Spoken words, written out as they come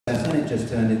just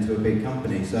turned into a big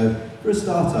company. So for a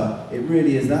startup, it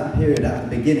really is that period at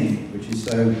the beginning which is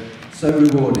so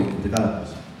rewarding for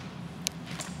developers.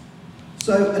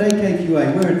 So at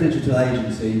AKQA, we're a digital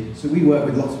agency, so we work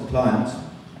with lots of clients,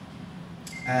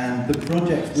 and the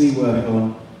projects we work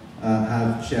on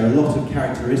share a lot of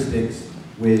characteristics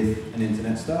with an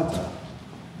internet startup.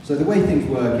 So the way things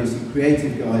work is some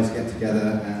creative guys get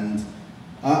together, and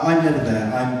I'm never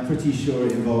there. I'm pretty sure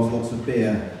it involves lots of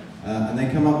beer, and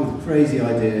they come up with crazy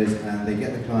ideas, and they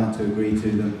get the client to agree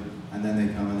to them, and then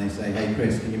they come and they say, hey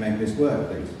Chris, can you make this work,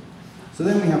 please? So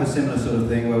then we have a similar sort of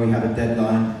thing where we have a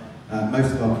deadline.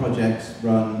 Most of our projects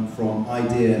run from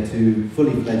idea to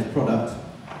fully fledged product,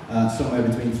 somewhere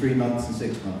between 3 months and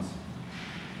 6 months.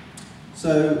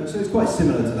 So it's quite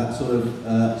similar to that sort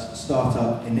of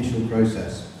startup initial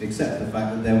process, except for the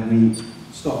fact that then we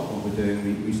stop what we're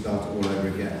doing, we start it all over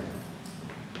again.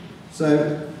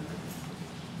 So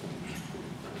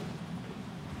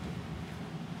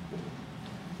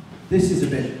this is a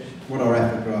bit what our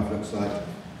effort graph looks like.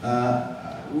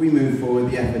 We move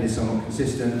forward, the effort is somewhat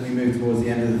consistent. We move towards the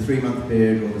end of the 3-month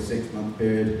period or the 6-month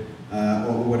period,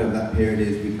 or whatever that period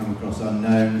is, we come across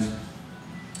unknowns.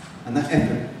 And that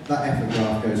effort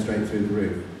graph goes straight through the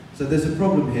roof. So there's a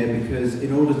problem here because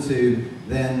in order to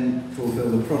then fulfill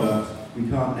the product, we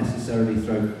can't necessarily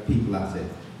throw people at it.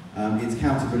 It's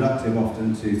counterproductive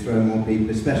often to throw more people,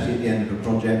 especially at the end of a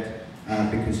project,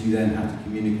 because you then have to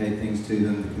communicate things to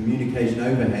them. The communication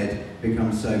overhead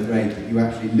becomes so great that you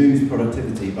actually lose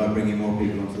productivity by bringing more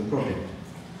people onto the project.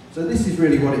 So this is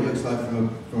really what it looks like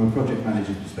from a project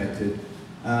manager's perspective.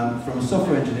 From a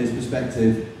software engineer's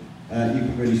perspective, you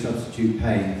can really substitute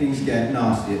pain. Things get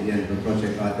nasty at the end of a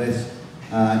project like this.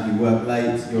 You work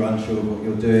late, you're unsure of what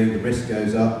you're doing, the risk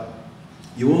goes up.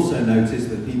 You also notice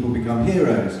that people become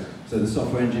heroes. So the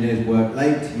software engineers work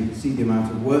late, you can see the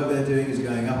amount of work they're doing is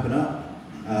going up and up.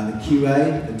 The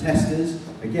QA, the testers,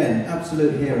 again,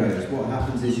 absolute heroes. What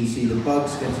happens is you see the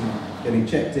bugs getting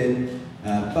checked in,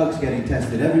 bugs getting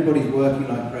tested, everybody's working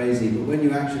like crazy, but when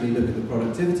you actually look at the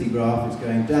productivity graph, it's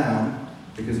going down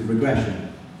because of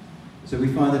regression. So we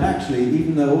find that actually,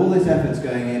 even though all this effort's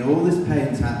going in, all this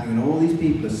pain's happening, and all these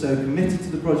people are so committed to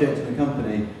the project and the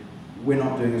company, we're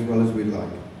not doing as well as we'd like.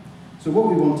 So what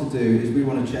we want to do is we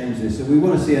want to change this. So we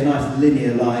want to see a nice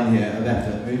linear line here of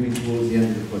effort moving towards the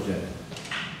end of the project.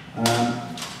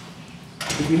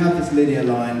 If we have this linear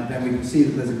line, then we can see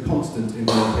that there's a constant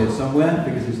involved here somewhere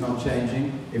because it's not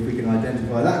changing. If we can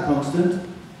identify that constant,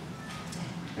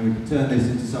 and we can turn this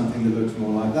into something that looks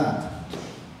more like that.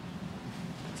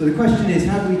 So the question is,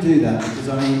 how do we do that? Because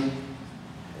I mean,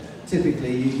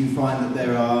 typically you find that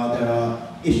there are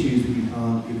issues that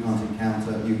you can't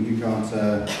encounter, you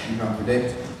can't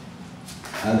predict.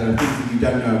 There are things that you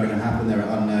don't know are going to happen. There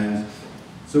are unknowns.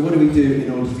 So what do we do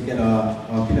in order to get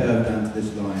our curve down to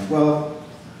this line? Well,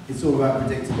 it's all about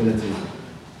predictability.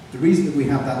 The reason that we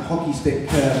have that hockey stick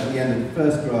curve at the end of the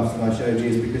first graph that I showed you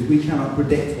is because we cannot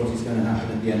predict what is going to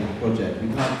happen at the end of the project.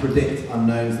 We can't predict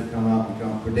unknowns that come up. We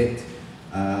can't predict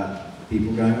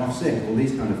people going off sick, all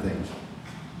these kind of things.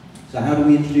 So how do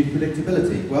we introduce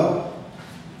predictability? Well,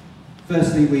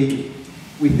 firstly,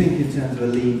 we think in terms of a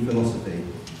lean philosophy.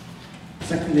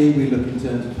 Secondly, we look in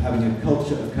terms of having a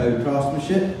culture of code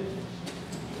craftsmanship.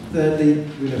 Thirdly,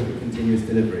 we look at continuous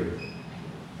delivery.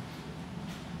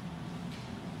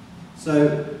 So,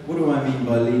 what do I mean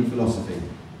by lean philosophy?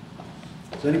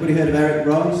 So anybody heard of Eric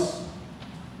Rice?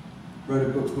 Wrote a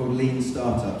book called Lean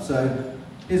Startup. So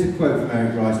here's a quote from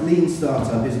Eric Rice. Lean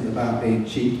startup isn't about being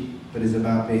cheap, but is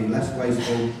about being less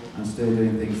wasteful and still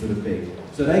doing things that are big.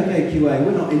 So at AKQA,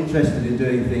 we're not interested in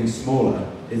doing things smaller.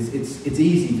 It's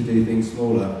easy to do things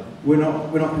smaller. We're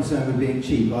not concerned with being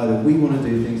cheap either. We want to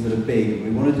do things that are big, and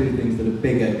we want to do things that are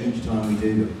bigger each time we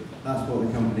do them. That's what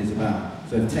the company is about.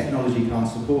 So if technology can't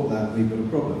support that, we've got a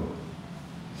problem.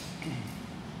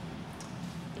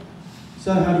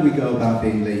 So how do we go about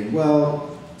being lean?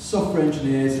 Well, software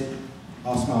engineers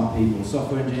are smart people.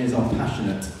 Software engineers are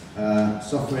passionate.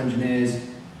 Software engineers,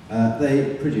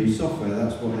 they produce software.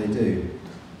 That's what they do.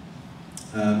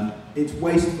 It's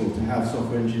wasteful to have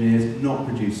software engineers not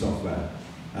produce software.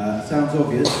 Sounds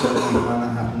obvious, but we find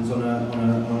that happens on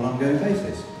an ongoing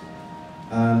basis.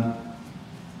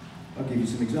 I'll give you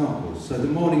some examples. So the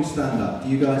morning stand-up. Do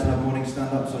you guys have morning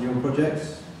stand-ups on your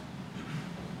projects?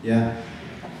 Yeah?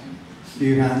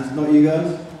 Few hands. Not you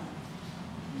guys?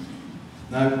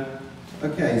 No?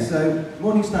 Okay, so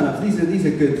morning stand-ups. These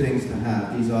are good things to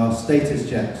have. These are status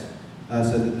checks,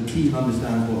 so that the team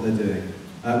understands what they're doing.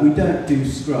 We don't do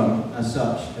Scrum as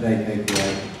such at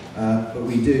AKQA, but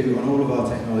we do, on all of our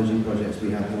technology projects,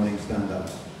 we have morning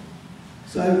stand-ups.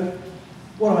 So,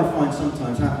 what I find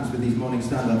sometimes happens with these morning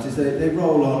stand-ups is they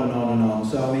roll on and on and on.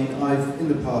 So I mean, in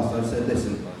the past I've said,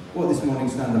 listen, what this morning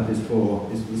stand-up is for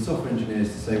the software engineers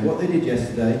to say what they did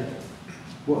yesterday,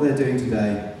 what they're doing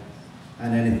today,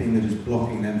 and anything that is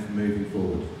blocking them from moving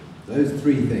forward. Those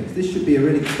three things. This should be a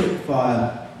really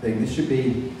quick-fire thing. This should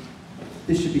be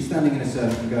standing in a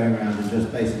circle and going around and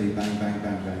just basically bang, bang,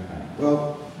 bang, bang, bang.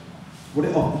 Well, what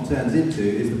it often turns into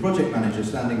is the project manager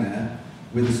standing there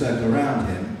with the circle around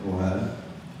him or her,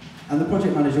 and the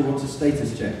project manager wants a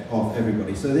status check of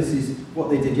everybody. So this is what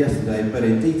they did yesterday, but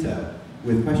in detail,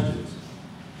 with questions.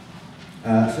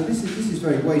 So this is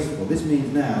very wasteful. This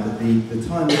means now that the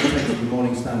time that it takes for the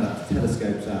morning stand-up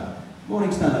telescopes out.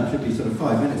 Morning stand-up should be sort of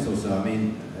 5 minutes or so. I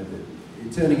mean,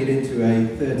 turning it into a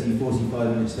 30,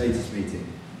 45-minute status meeting.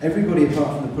 Everybody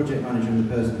apart from the project manager and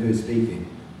the person who is speaking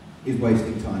is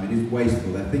wasting time. It is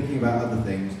wasteful. They're thinking about other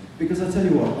things. Because I tell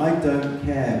you what, I don't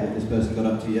care what this person got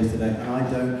up to yesterday, and I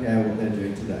don't care what they're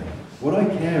doing today. What I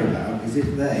care about is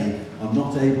if they are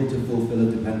not able to fulfill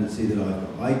a dependency that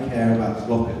I've got. I care about the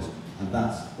blockers, and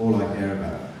that's all I care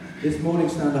about. This morning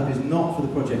stand-up is not for the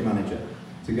project manager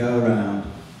to go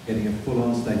around getting a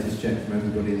full-on status check from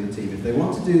everybody in the team. If they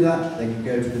want to do that, they can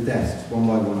go to the desks one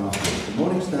by one afterwards. The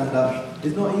morning stand-up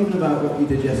is not even about what you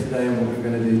did yesterday and what you're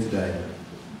going to do today.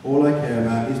 All I care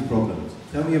about is problems.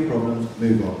 Tell me your problems,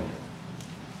 move on.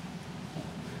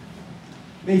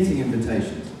 Meeting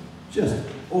invitations. Just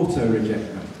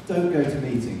auto-reject them. Don't go to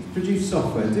meetings. Produce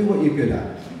software. Do what you're good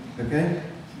at. Okay?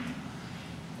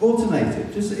 Automate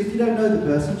it. Just if you don't know the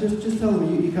person, just tell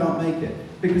them you can't make it.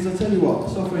 Because I tell you what,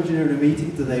 the software engineer in a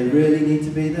meeting, do they really need to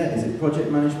be there? Is it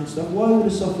project management stuff? Why would a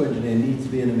software engineer need to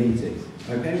be in a meeting?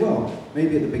 Okay, well,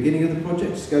 maybe at the beginning of the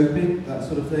project, scoping, that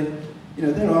sort of thing. You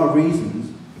know, there are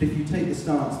reasons, but if you take the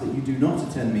stance that you do not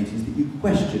attend meetings, that you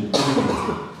question every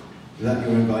meeting that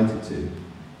you're invited to,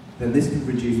 then this can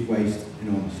reduce waste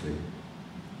enormously.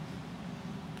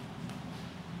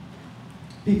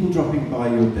 People dropping by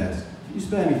your desk. Can you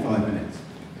spare me 5 minutes?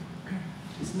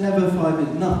 It's never 5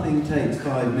 minutes. Nothing takes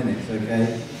 5 minutes,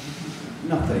 okay?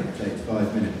 Nothing takes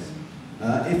 5 minutes.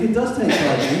 If it does take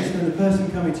 5 minutes, then the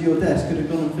person coming to your desk could have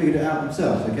gone and figured it out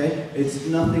themselves, okay? It's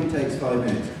nothing takes 5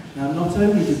 minutes. Now, not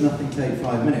only does nothing take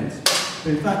 5 minutes, but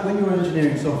in fact, when you're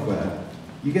engineering software,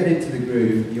 you get into the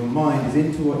groove, your mind is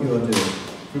into what you're doing.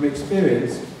 From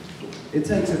experience, it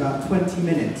takes about 20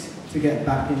 minutes to get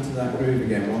back into that groove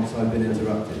again once I've been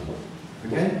interrupted,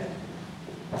 okay?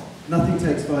 Nothing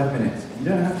takes 5 minutes. You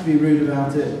don't have to be rude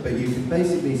about it, but you can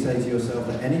basically say to yourself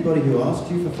that anybody who asks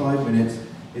you for 5 minutes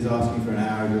is asking for an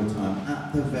hour of your time,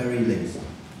 at the very least.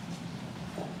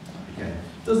 Okay.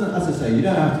 Doesn't, as I say, you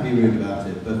don't have to be rude about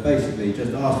it, but basically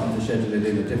just ask them to schedule it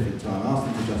in a different time. Ask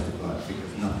them to justify it,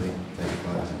 because nothing takes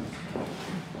 5 minutes.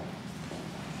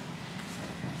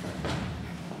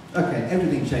 Okay,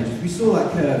 everything changes. We saw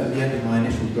that curve at the end of my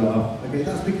initial graph. Okay,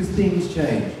 that's because things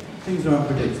change. Things are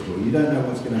unpredictable. You don't know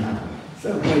what's going to happen.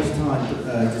 Don't waste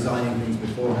time designing things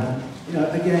beforehand. You know,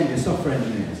 again, you're software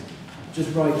engineers.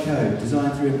 Just write code,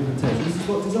 design through implementation. This is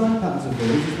what design patterns are for.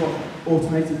 This is what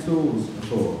automated tools are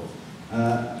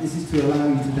for. This is to allow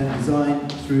you to then design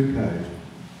through code.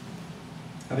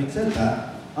 Having said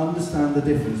that, understand the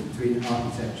difference between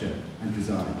architecture and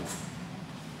design.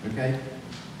 Okay?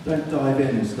 Don't dive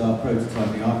in and start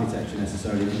prototyping architecture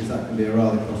necessarily, because that can be a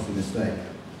rather costly mistake.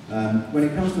 When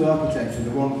it comes to architecture,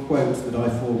 the one quote that I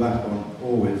fall back on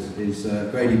always is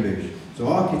Grady Bush. So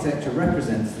architecture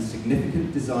represents the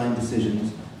significant design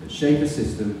decisions that shape a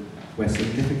system where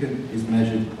significant is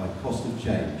measured by cost of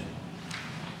change.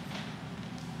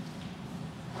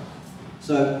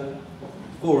 So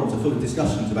forums are full of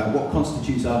discussions about what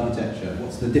constitutes architecture,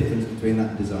 what's the difference between that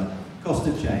and design. Cost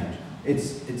of change.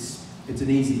 It's an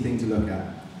easy thing to look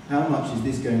at. How much is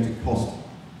this going to cost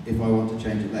if I want to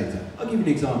change it later? I'll give you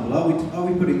an example. Are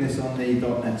we putting this on the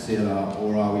 .NET CLR,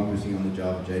 or are we putting on the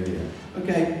Java JVM?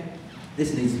 Okay,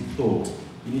 this needs to be thought.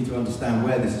 You need to understand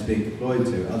where this is being deployed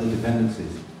to, other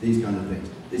dependencies, these kind of things.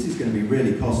 This is going to be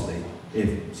really costly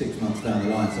if 6 months down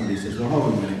the line somebody says, well, hold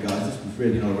on a minute, guys, this was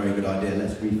really not a very good idea,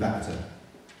 let's refactor.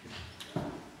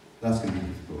 That's going to be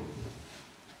difficult.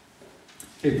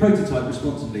 Okay, prototype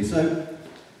responsibly. So,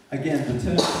 again, the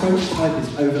term prototype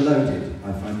is overloaded,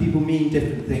 I find. People mean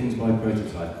different things by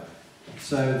prototype.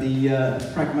 So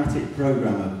the Pragmatic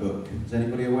Programmer book, is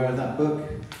anybody aware of that book?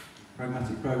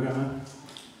 Pragmatic Programmer?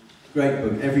 Great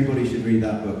book, everybody should read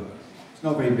that book. It's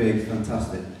not very big, it's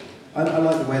fantastic. I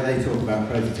like the way they talk about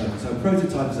prototyping. So a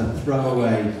prototype is a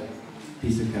throwaway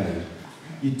piece of code.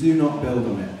 You do not build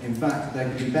on it. In fact, there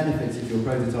can be benefits if you're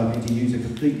prototyping to use a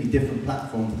completely different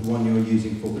platform to the one you're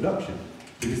using for production.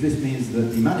 Because this means that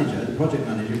the manager, the project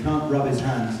manager, can't rub his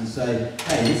hands and say,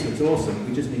 hey, this looks awesome,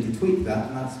 we just need to tweak that,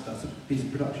 and that's a piece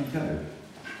of production code.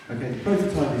 Okay, the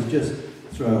prototype is just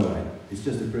throwaway. It's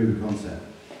just a proof of concept.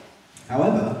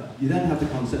 However, you then have the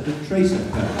concept of tracer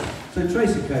code. So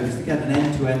tracer code is to get an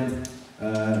end-to-end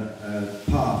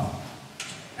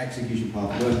execution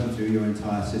path working through your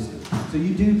entire system. So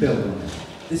you do build on it.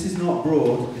 This is not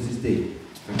broad, this is deep.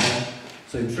 Okay?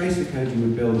 So tracer code you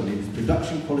would build on it is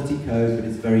production quality code, but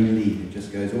it's very lean. It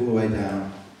just goes all the way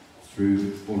down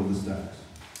through all of the stacks.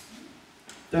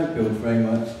 Don't build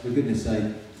frameworks, for goodness sake,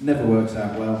 it never works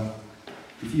out well.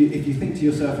 If you think to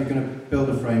yourself you're going to build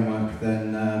a framework,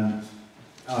 then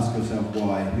ask yourself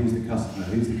why. Who's the customer?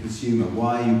 Who's the consumer?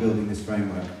 Why are you building this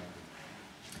framework?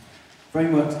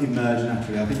 Frameworks emerge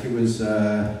naturally. I think it was,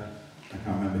 I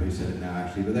can't remember who said it now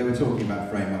actually, but they were talking about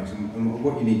frameworks, and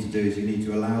what you need to do is you need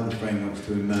to allow the frameworks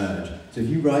to emerge. So if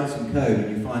you write some code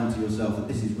and you find to yourself that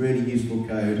this is really useful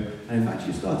code, and in fact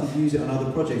you started to use it on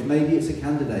other projects, maybe it's a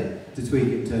candidate to tweak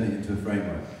it and turn it into a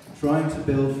framework. Trying to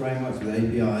build frameworks with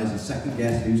APIs and second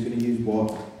guess who's going to use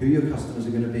what, who your customers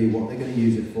are going to be, what they're going to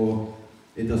use it for,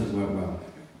 it doesn't work well.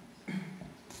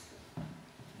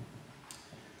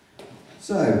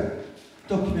 So,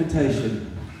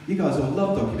 documentation. You guys all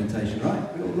love documentation,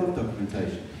 right? We all love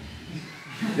documentation.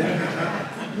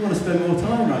 Yeah? You want to spend more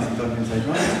time writing documentation,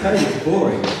 right? It's code is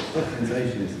boring.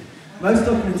 Documentation is. Most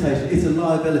documentation is a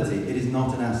liability. It is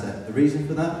not an asset. The reason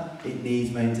for that? It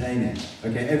needs maintaining.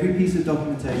 Okay, every piece of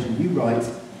documentation you write,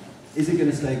 is it going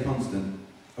to stay constant?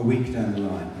 A week down the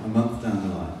line, a month down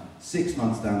the line, 6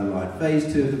 months down the line,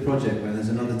 phase 2 of the project when there's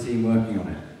another team working on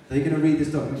it. They're going to read this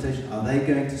documentation. Are they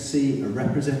going to see a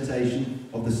representation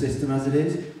of the system as it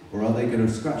is? Or are they going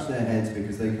to scratch their heads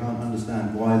because they can't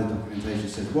understand why the documentation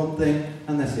says one thing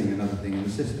and they're seeing another thing in the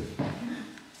system?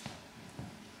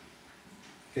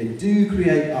 Okay, do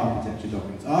create architecture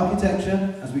documents.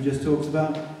 Architecture, as we just talked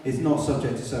about, is not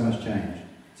subject to so much change.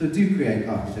 So do create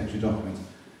architecture documents.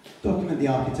 Document the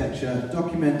architecture,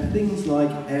 document things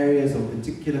like areas of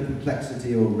particular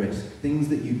complexity or risk, things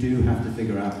that you do have to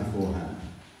figure out beforehand.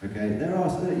 Okay,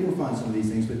 you'll find some of these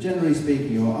things, but generally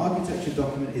speaking, your architecture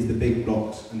document is the big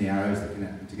blocks and the arrows that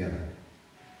connect them together.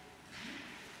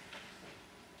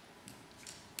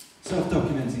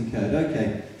 Self-documenting code.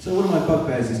 Okay, so one of my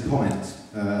bugbears is comments.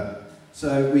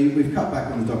 So we've cut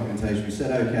back on the documentation. We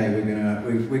said, okay,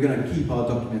 we're going to keep our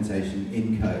documentation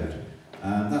in code.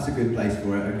 That's a good place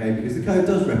for it, okay, because the code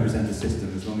does represent the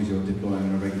system as long as you're deploying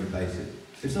on a regular basis.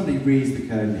 If somebody reads the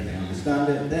code and they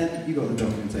understand it, then you've got the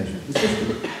documentation of the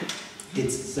system.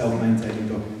 It's self-maintaining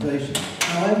documentation.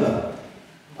 However,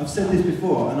 I've said this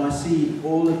before, and I see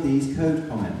all of these code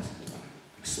comments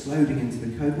exploding into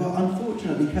the code. Well,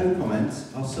 unfortunately, code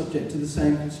comments are subject to the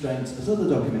same constraints as other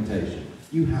documentation.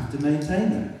 You have to maintain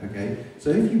them, okay?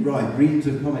 So if you write reams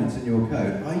of comments in your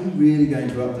code, are you really going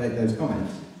to update those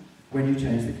comments when you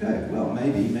change the code? Well,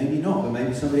 maybe, maybe not, but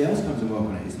maybe somebody else comes and works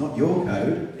on it. It's not your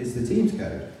code, it's the team's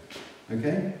code,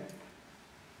 okay?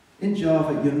 In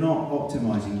Java, you're not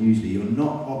optimizing usually, you're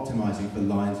not optimizing for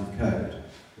lines of code,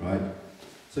 right?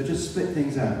 So just split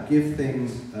things out, give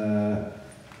things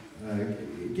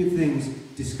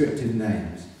descriptive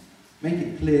names. Make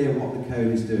it clear what the code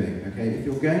is doing, okay? If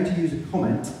you're going to use a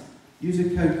comment, use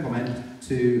a code comment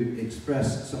to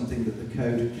express something that the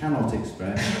code cannot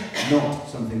express, not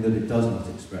something that it does not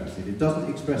express. If it doesn't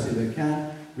express it, it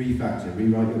can refactor,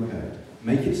 rewrite your code.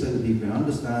 Make it so that people can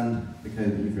understand the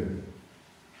code that you've written.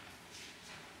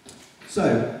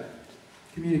 So,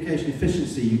 communication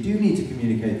efficiency. You do need to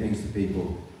communicate things to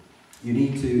people. You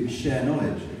need to share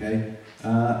knowledge, okay?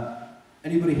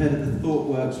 Anybody heard of the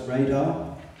ThoughtWorks radar?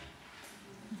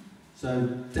 So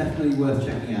definitely worth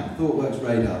checking out. ThoughtWorks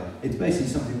radar. It's basically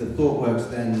something that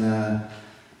ThoughtWorks then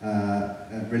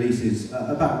releases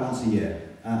about once a year.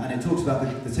 And it talks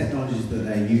about the technologies that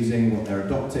they're using, what they're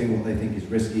adopting, what they think is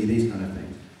risky, these kind of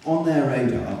things. On their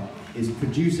radar is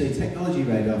produce a technology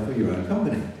radar for your own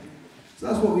company. So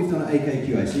that's what we've done at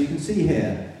AKQA. So you can see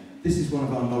here, this is one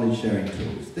of our knowledge sharing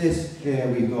tools. This here,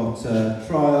 we've got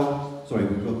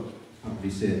can't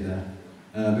really see it there.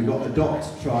 We've got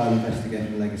adopt, trial, investigate,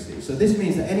 and legacy. So this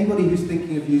means that anybody who's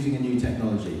thinking of using a new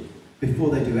technology, before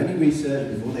they do any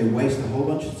research, before they waste a whole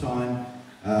bunch of time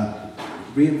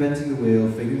reinventing the wheel,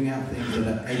 figuring out things that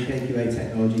are AKQA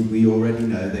technology we already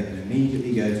know, they can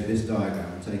immediately go to this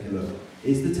diagram and take a look.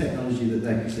 Is the technology that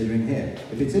they're considering here?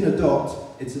 If it's in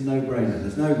adopt, it's a no-brainer.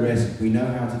 There's no risk. We know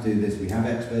how to do this. We have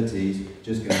expertise.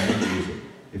 Just go ahead and use it.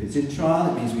 If it's in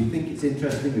trial, it means we think it's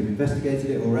interesting. We've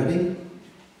investigated it already.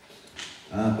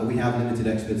 But we have limited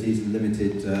expertise and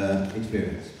limited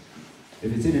experience.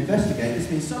 If it's in investigate, this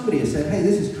means somebody has said, hey,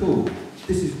 this is cool.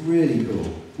 This is really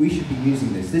cool. We should be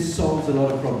using this. This solves a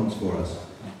lot of problems for us.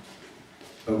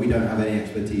 But we don't have any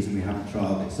expertise and we haven't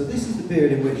trialed it. So this is the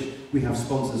period in which we have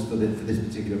sponsors for this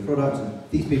particular product. And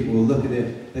these people will look at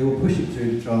it, they will push it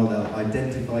through the trial, they'll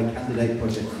identify candidate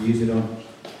projects to use it on.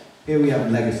 Here we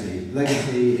have legacy.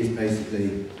 Legacy is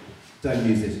basically, don't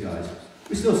use this, guys.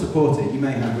 We still support it. You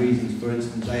may have reasons, for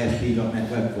instance,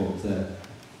 ASP.NET Web Forms.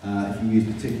 If you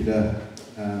use particular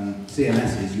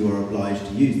CMSs, you are obliged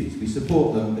to use these. We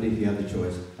support them, but if you have the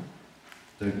choice,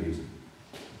 don't use them.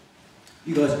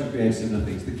 You guys can create similar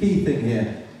things. The key thing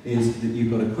here is that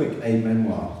you've got a quick aid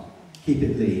memoir. Keep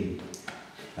it lean.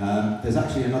 There's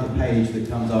actually another page that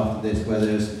comes after this where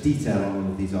there's detail on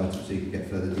all of these items, so you can get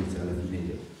further detail if you need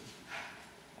it.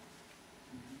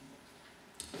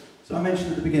 So I mentioned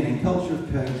at the beginning, culture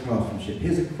of code craftsmanship.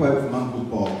 Here's a quote from Uncle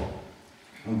Bob.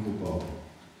 Uncle Bob.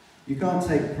 You can't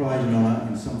take pride and honour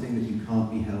in something that you can't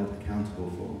be held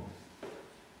accountable for.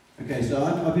 Okay, so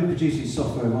I've been producing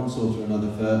software of one sort or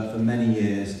another for many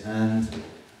years, and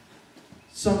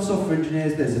some software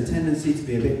engineers, there's a tendency to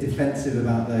be a bit defensive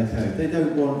about their code. They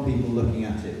don't want people looking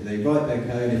at it. They write their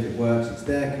code, if it works, it's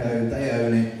their code, they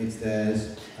own it, it's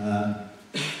theirs.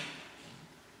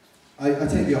 I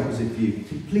take the opposite view,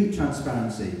 complete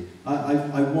transparency.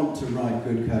 I want to write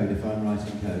good code if I'm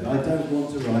writing code. I don't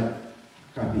want to write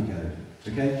crappy code.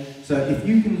 Okay? So if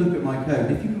you can look at my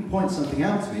code, if you can point something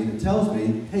out to me that tells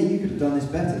me, hey, you could have done this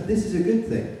better, this is a good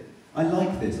thing. I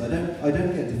like this. I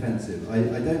don't get defensive.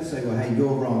 I don't say, well, hey,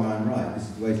 you're wrong, I'm right, this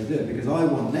is the way to do it, because I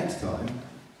want next time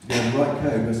to be able to write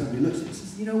code where somebody looks at it and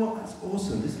says, you know what, that's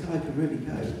awesome, this guy can really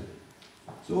code.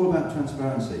 It's all about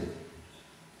transparency.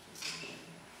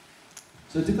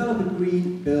 So develop a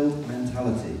green build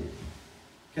mentality.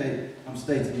 Okay, I'm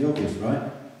stating the obvious,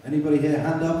 right? Anybody here,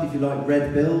 hand up if you like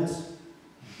red builds?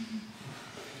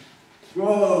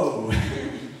 Whoa!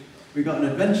 We got an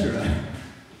adventurer.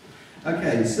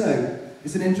 Okay, so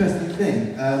it's an interesting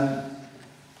thing.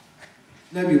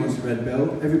 Nobody wants a red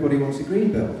build, everybody wants a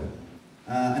green build.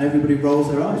 And everybody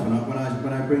rolls their eyes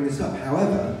when I bring this up.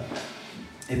 However,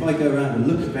 if I go around and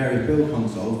look at various build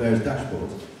consoles, various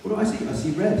dashboards, what do I see? I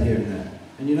see red here and there.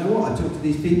 And you know what? I talked to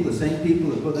these people, the same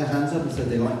people that put their hands up and said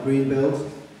they like green builds.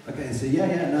 Okay, so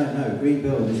no, green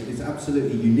build is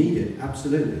absolutely, you need it,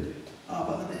 absolutely. Oh,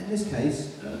 but in this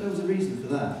case, there was a reason for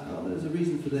that. Oh, there was a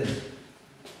reason for this.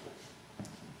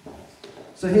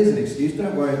 So here's an excuse,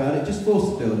 don't worry about it, just force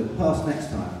the build, it'll pass next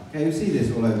time. Okay, we see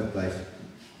this all over the place.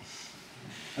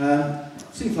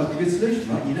 Seems like a good solution,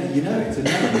 right? You know it's a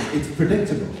no, it's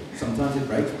predictable. Sometimes it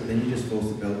breaks, but then you just force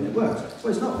the build and it works.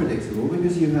 Well, it's not predictable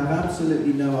because you have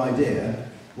absolutely no idea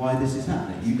why this is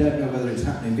happening. You don't know whether it's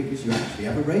happening because you actually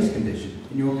have a race condition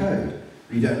in your code.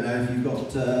 You don't know if you've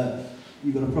got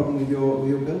a problem with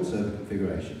your build server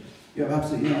configuration. You have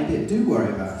absolutely no idea. Do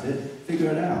worry about it, figure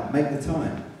it out, make the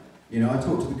time. You know, I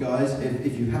talk to the guys,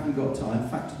 if you haven't got time,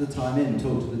 factor the time in,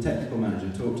 talk to the technical manager,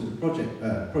 talk to the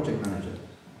project manager.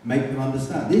 Make them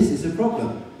understand, this is a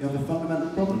problem. You have a fundamental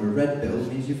problem. A red build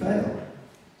means you fail.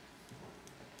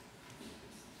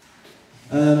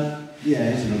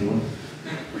 Yeah, here's another one.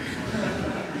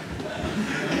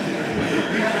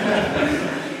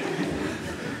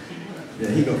 Yeah,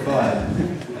 he got fired.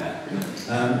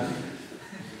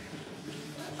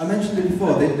 I mentioned it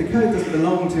before, the code doesn't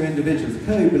belong to individuals, the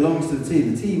code belongs to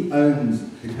the team owns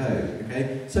the code,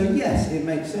 okay? So yes, it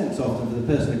makes sense often for the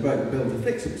person who broke the build to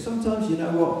fix it, but sometimes, you know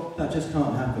what, that just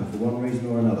can't happen for one reason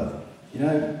or another. You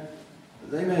know,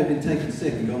 they may have been taken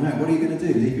sick and gone home, what are you going to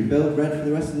do, leave your build red for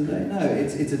the rest of the day? No,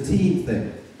 it's a team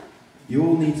thing. You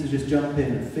all need to just jump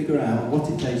in and figure out what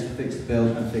it takes to fix the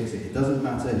build and fix it. It doesn't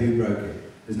matter who broke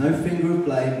it. There's no finger of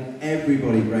blame,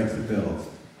 everybody breaks the build.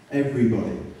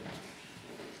 Everybody.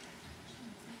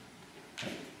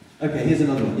 Okay, here's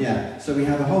another one, yeah. So we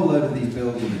have a whole load of these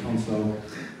builds in the console,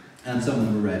 and some of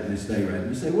them are red, and they stay red.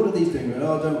 And you say, what are these doing red?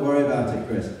 Oh, don't worry about it,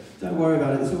 Chris. Don't worry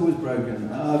about it, it's always broken. You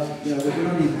know, we're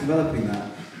not even developing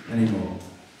that anymore.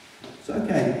 So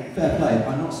okay, fair play.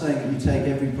 I'm not saying that you take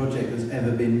every project that's ever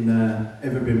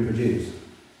been produced,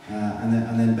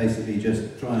 and then basically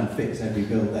just try and fix every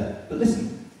build there. But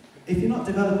listen, if you're not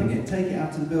developing it, take it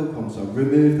out to the build console,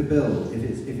 remove the build. If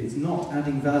it's not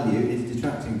adding value, it's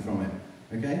detracting from it.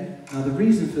 Okay? Now the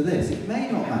reason for this, it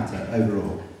may not matter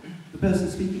overall. The person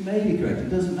speaking may be correct, it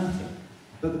doesn't matter.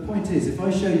 But the point is, if I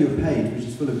show you a page which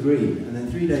is full of green, and then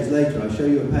 3 days later I show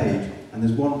you a page and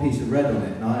there's one piece of red on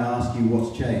it, and I ask you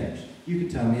what's changed, you can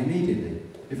tell me immediately.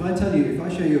 If I show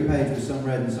you a page with some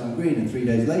red and some green, and 3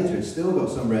 days later it's still got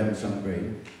some red and some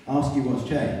green, ask you what's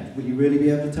changed, will you really be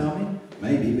able to tell me?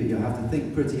 Maybe, but you'll have to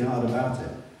think pretty hard about it.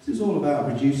 This is all about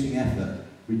reducing effort,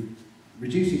 and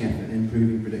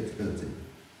improving predictability.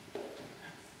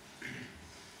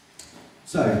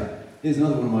 So, here's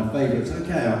another one of my favourites.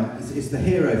 Okay, it's the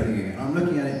hero thing again. I'm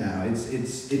looking at it now.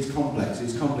 It's complex,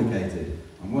 it's complicated.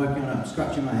 I'm working on it, I'm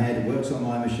scratching my head, it works on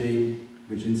my machine,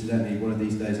 which incidentally, one of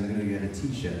these days I'm going to get a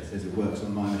t-shirt that says it works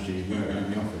on my machine, wear it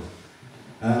around the office.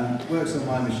 Works on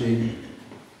my machine.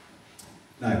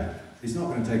 No, it's not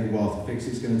going to take a while to fix,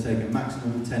 it's going to take a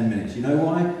maximum of 10 minutes. You know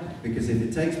why? Because if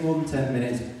it takes more than 10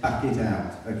 minutes, back it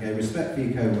out. Okay, respect for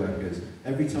your co-workers.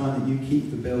 Every time that you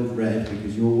keep the build red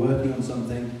because you're working on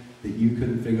something that you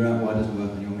couldn't figure out why it doesn't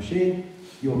work on your machine,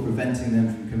 you're preventing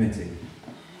them from committing.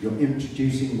 You're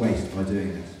introducing waste by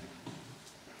doing this.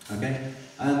 Okay?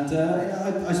 And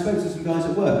I spoke to some guys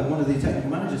at work, and one of the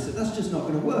technical managers said, that's just not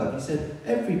going to work. He said,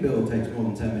 every build takes more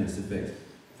than 10 minutes to fix.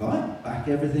 Fine, back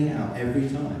everything out every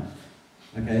time.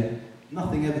 Okay?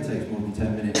 Nothing ever takes more than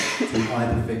 10 minutes to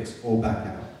either fix or back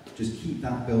out. Just keep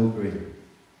that build green.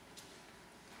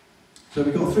 So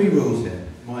we've got 3 rules here,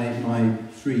 my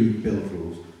 3 build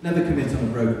rules. Never commit on a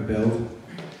broken build,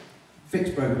 fix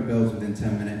broken builds within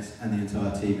 10 minutes, and the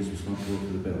entire team is responsible for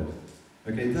the build.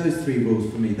 Okay, those 3 rules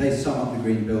for me, they sum up the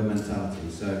green build mentality,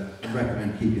 so I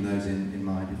recommend keeping those in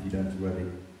mind if you don't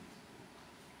already.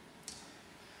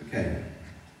 Okay.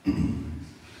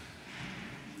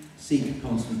 Seek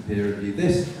constant peer review.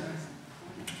 This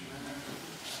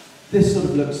sort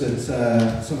of looks at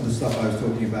some of the stuff I was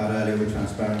talking about earlier with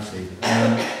transparency.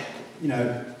 You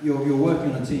know, you're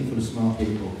working on a team full of smart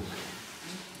people.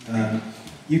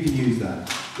 You can use that.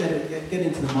 Get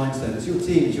into the mindset. It's your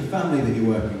team, it's your family that you're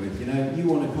working with. You know, you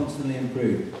want to constantly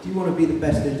improve. Do you want to be the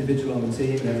best individual on the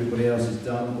team and everybody else is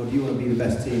done, or do you want to be the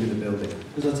best team in the building?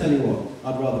 Because I'll tell you what,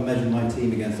 I'd rather measure my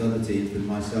team against other teams than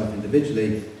myself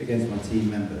individually against my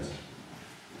team members.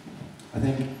 I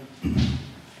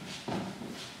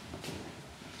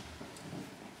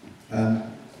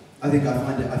think I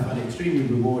find it extremely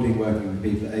rewarding working with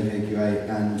people at AKQA,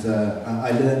 and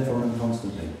I learn from them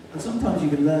constantly. And sometimes you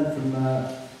can learn from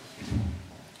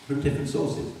different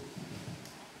sources.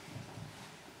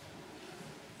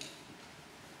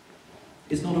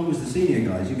 It's not always the senior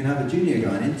guys. You can have a junior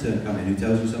guy, an intern, come in who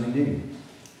tells you something new.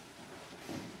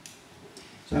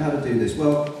 So how to do this?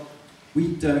 Well,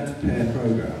 we don't pair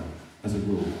program as a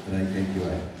rule at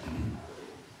AKQA.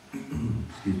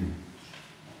 Excuse me.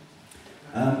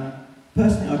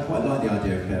 Personally, I quite like the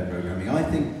idea of pair programming. I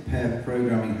think pair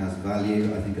programming has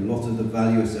value. I think a lot of the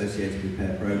value associated with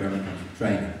pair programming comes from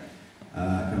training.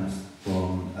 It comes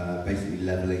from basically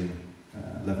leveling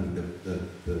the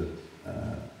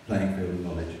playing field of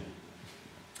knowledge.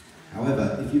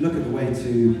 However, if you look at the way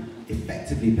to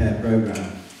effectively pair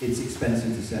program, it's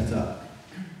expensive to set up.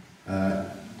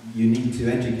 You need to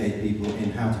educate people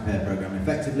in how to pair program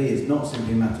effectively. It's not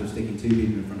simply a matter of sticking 2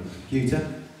 people in front of a computer.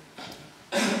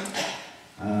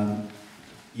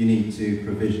 You need to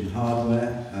provision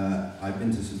hardware. I've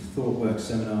been to some ThoughtWorks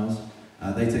seminars.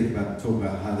 They talk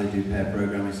about how they do pair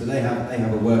programming. So they have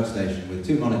a workstation with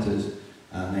 2 monitors,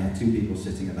 and they have 2 people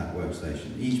sitting at that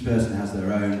workstation. Each person has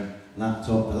their own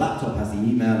laptop. The laptop has the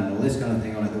email and all this kind of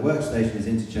thing on it. The workstation is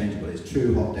interchangeable. It's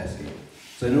true hot desking.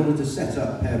 So in order to set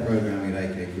up pair programming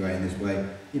at AKQA in this way,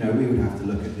 you know, we would have to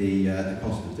look at the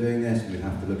cost of doing this. We'd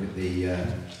have to look at the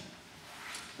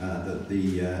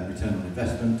return on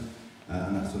investment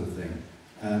and that sort of thing.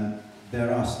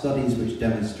 There are studies which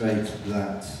demonstrate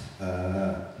that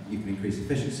you can increase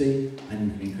efficiency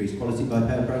and you can increase quality by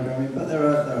pair programming, but there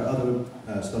are other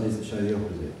studies that show the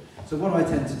opposite. So what I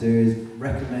tend to do is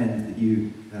recommend that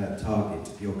you target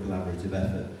your collaborative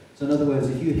effort. So in other words,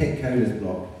 if you hit coder's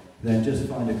block, then just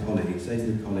find a colleague, say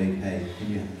to the colleague, hey,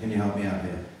 can you help me out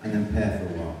here? And then pair for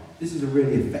a while. This is a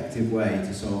really effective way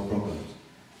to solve problems.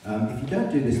 If you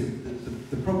don't do this,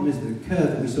 the problem is that the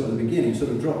curve that we saw at the beginning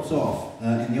sort of drops off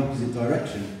in the opposite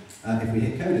direction if we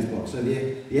hit coder's block. So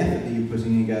the effort that you're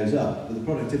putting in goes up, but the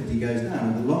productivity goes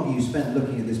down. And the longer you spend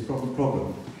looking at this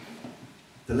problem,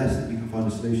 the less that you can find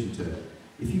a solution to it.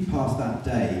 If you pass that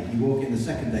day, you walk in the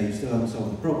second day, you still haven't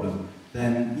solved the problem,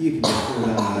 then you can just fall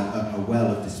down a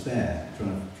well of despair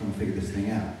trying to figure this thing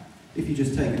out. If you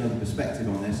just take another perspective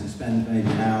on this and spend maybe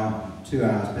an hour, 2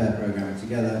 hours pair programming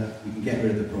together, you can get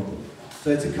rid of the problem. So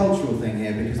it's a cultural thing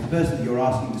here, because the person that you're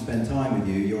asking to spend time with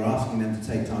you, you're asking them to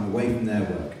take time away from their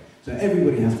work. So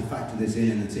everybody has to factor this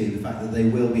in the team, the fact that they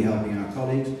will be helping out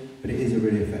colleagues, but it is a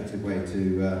really effective way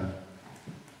to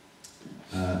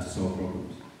solve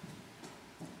problems.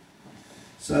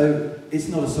 So it's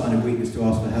not a sign of weakness to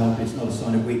ask for help, it's not a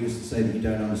sign of weakness to say that you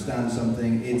don't understand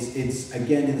something, it's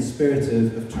again in the spirit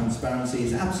of transparency.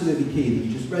 It's absolutely key that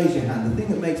you just raise your hand. The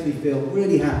thing that makes me feel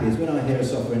really happy is when I hear a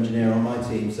software engineer on my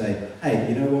team say, hey,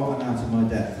 you know what, I'm out of my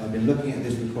depth, I've been looking at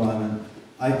this requirement,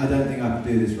 I don't think I can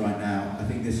do this right now, I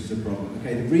think this is a problem.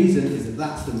 Okay, the reason is that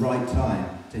that's the right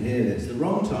time to hear this. The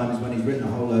wrong time is when he's written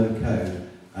a whole load of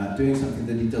code doing something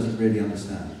that he doesn't really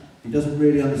understand. If he doesn't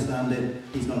really understand it,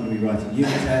 he's not going to be writing unit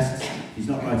tests. If he's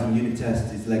not writing unit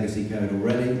tests, it's legacy code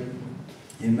already.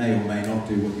 It may or may not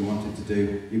do what you want it to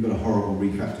do. You've got a horrible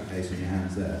refactor case on your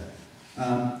hands there.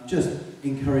 Just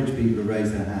encourage people to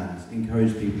raise their hands.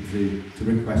 Encourage people to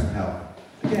request help.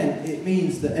 Again, it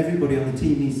means that everybody on the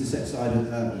team needs to set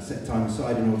time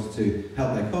aside in order to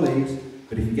help their colleagues.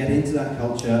 But if you get into that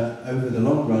culture, over the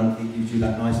long run, it gives you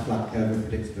that nice flat curve of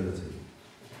predictability.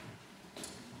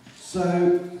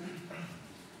 So,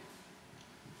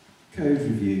 code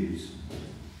reviews.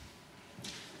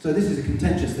 So this is a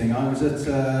contentious thing. I was at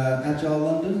Agile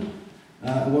London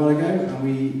a while ago, and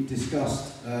we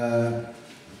discussed pair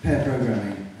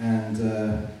programming and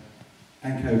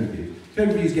code reviews. Code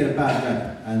reviews get a bad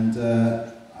rep, and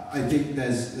I think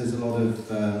there's a lot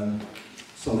of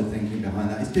solid thinking behind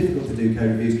that. It's difficult to do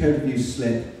code reviews. Code reviews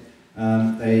slip.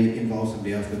 They involve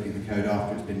somebody else looking at the code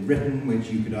after it's been written, which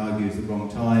you could argue is the wrong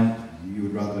time. You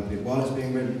would rather look at it while it's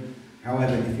being written.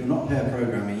 However, if you're not pair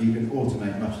programming, you can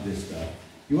automate much of this stuff.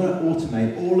 You want to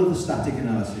automate all of the static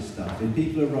analysis stuff. If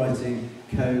people are writing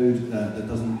code that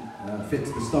doesn't fit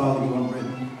the style that you want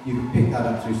written, you can pick that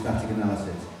up through static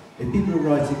analysis. If people are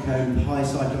writing code with high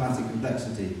cyclomatic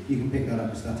complexity, you can pick that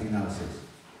up with static analysis.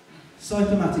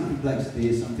 Cyclomatic complexity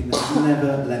is something that's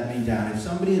never let me down. If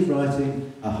somebody is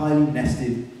writing a highly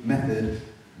nested method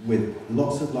with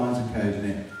lots of lines of code in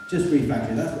it, just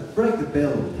refactor it. Break the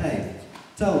build. Hey,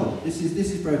 tell them, this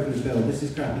is broken as build, this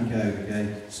is crappy code,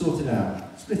 okay? Sort it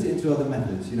out. Split it into other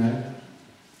methods, you know?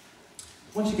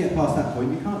 Once you get past that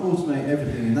point, you can't automate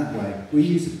everything in that way. We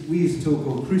use a tool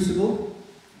called Crucible.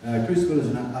 Crucible is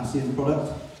an Atlassian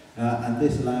product, and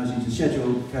this allows you to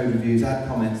schedule code reviews, add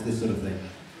comments, this sort of thing.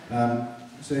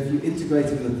 So if you integrate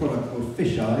it with a product called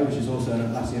Fisheye, which is also an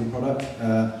Atlassian product,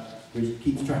 which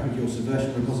keeps track of your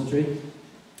Subversion repository,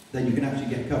 then you can actually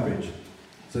get coverage.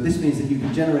 So this means that you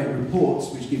can generate reports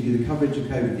which give you the coverage of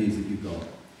code reviews that you've got.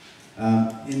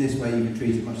 In this way, you can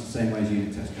treat it much the same way as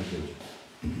unit test coverage.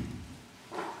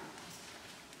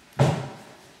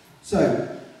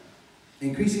 So,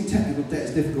 increasing technical debt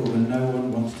is difficult when no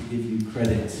one wants to give you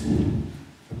credit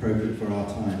appropriate for our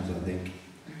times, I think.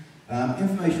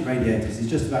 Information radiators is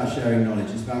just about sharing knowledge.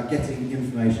 It's about getting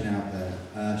information out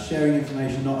there. Sharing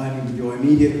information not only with your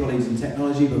immediate colleagues in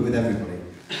technology, but with everybody.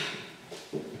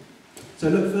 So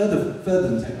look further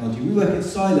than technology. We work in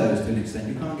silos to an extent.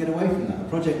 You can't get away from that. A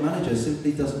project manager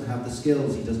simply doesn't have the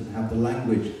skills. He doesn't have the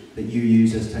language that you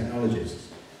use as technologists.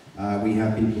 We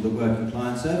have people that work in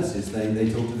client services.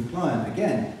 They talk to the client.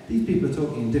 Again, these people are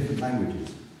talking in different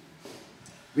languages.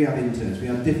 We have interns. We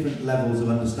have different levels of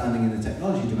understanding in the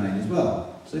technology domain as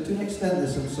well. So to an extent,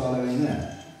 there's some siloing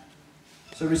there.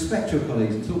 So respect your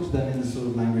colleagues and talk to them in the sort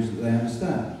of language that they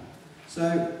understand.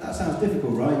 So that sounds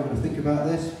difficult, right? You've got to think about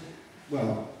this.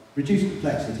 Well, reduce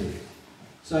complexity.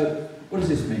 So what does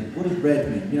this mean? What does red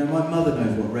mean? You know, my mother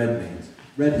knows what red means.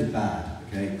 Red is bad,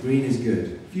 okay? Green is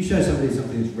good. If you show somebody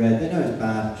something that's red, they know it's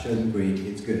bad. Show them green,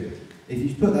 it's good. If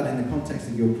you put that in the context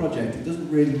of your project, it doesn't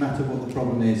really matter what the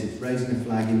problem is. It's raising a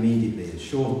flag immediately. It's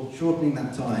shortening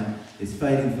that time. It's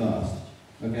failing fast,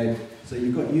 okay? So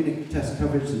you've got unit test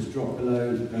coverage that's dropped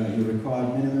below your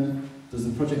required minimum. Does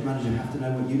the project manager have to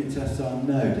know what unit tests are?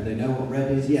 No. Do they know what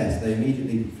red is? Yes. They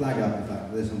immediately flag up the fact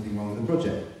that there's something wrong with the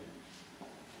project.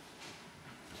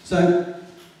 So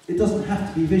it doesn't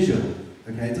have to be visual,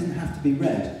 okay? It doesn't have to be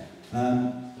red.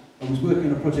 I was working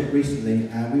on a project recently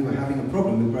and we were having a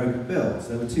problem with broken builds.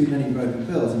 There were too many broken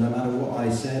builds, and no matter what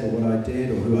I said or what I did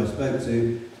or who I spoke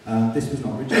to, this was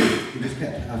not reduced. We just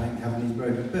kept having these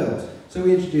broken builds. So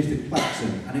we introduced a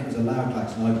klaxon, and it was a loud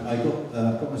klaxon. I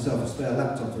got myself a spare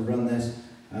laptop to run this.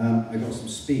 I got some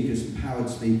speakers, some powered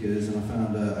speakers, and I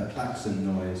found a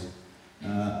klaxon noise,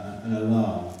 an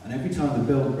alarm. And every time the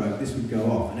build broke, this would go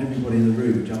off, and everybody in the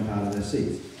room would jump out of their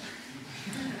seats.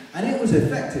 And it was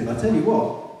effective, I tell you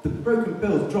what. The broken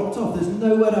build dropped off. There's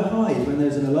nowhere to hide when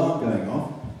there's an alarm going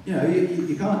off. You know,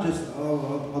 you can't just,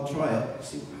 oh, I'll try it.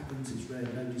 See what happens, it's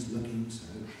red, nobody's looking, so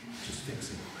just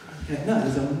fix it. Okay, no,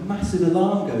 there's a massive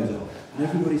alarm goes off. And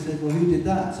everybody says, well, who did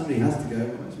that? Somebody has to go,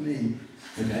 well, it's me.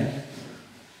 Okay?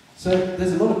 So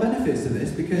there's a lot of benefits to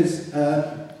this because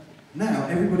Now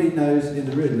everybody knows in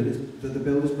the room that the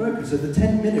build is broken. So the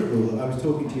 10-minute rule that I was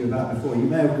talking to you about before, you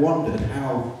may have wondered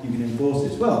how you can enforce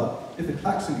this. Well, if a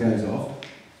klaxon goes off,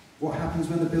 what happens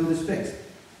when the build is fixed?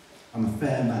 I'm a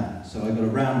fair man, so I got a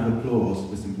round of applause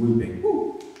with some whooping.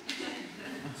 Woo!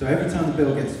 So every time the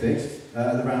build gets fixed,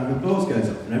 the round of applause goes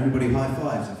off, and everybody high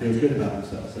fives and feels good about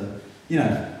themselves. So, you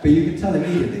know, but you can tell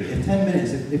immediately if 10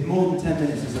 minutes, if more than 10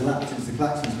 minutes has elapsed since the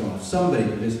klaxon's gone off, somebody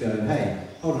can just go, hey,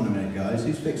 hold on a minute, guys,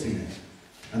 who's fixing this?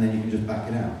 And then you can just back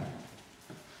it out.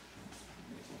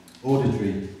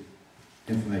 Auditory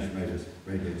information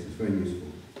radios is very useful.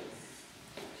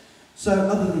 So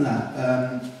other than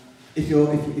that, if you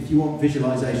want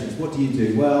visualizations, what do you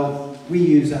do? Well, we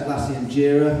use Atlassian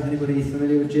Jira. Anybody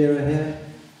familiar with Jira here?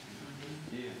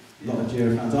 A lot of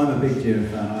Jira fans. I'm a big Jira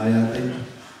fan.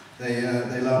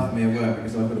 They laugh at me at work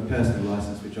because I've got a personal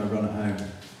license which I run at home.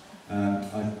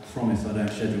 I promise I don't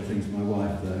schedule things for my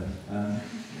wife though.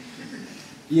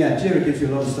 Yeah, Jira gives you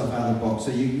a lot of stuff out of the box,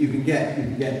 so you can get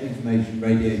information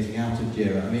radiating out of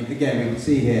Jira. I mean, again, we can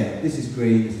see here, this is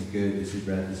green, this is good, this is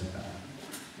red, this is bad.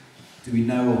 Do we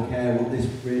know or care what this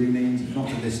really means? Not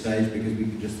at this stage, because we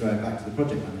can just throw it back to the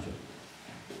project manager.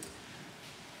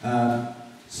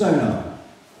 Sonar,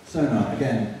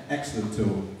 again, excellent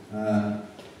tool.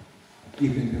 You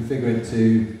can configure it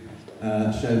to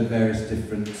show the various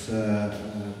different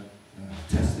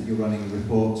tests that you're running, the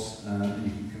reports, and you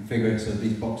can configure it so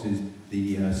these boxes,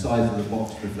 the size of the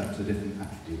box reflects a different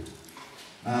attribute.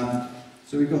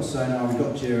 So we've got Sonar, we've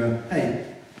got Jira. Hey,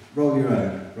 roll your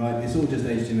own, right? It's all just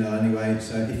HTML anyway,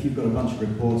 so if you've got a bunch of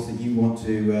reports that you want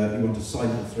to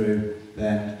cycle through,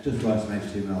 then just write some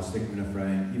HTML, stick them in a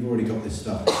frame. You've already got this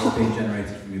stuff that's being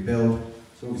generated from your build,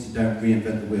 so obviously don't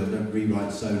reinvent the wheel, don't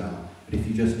rewrite Sonar. But if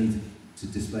you just need to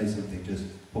display something, just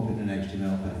pop it in an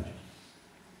HTML page.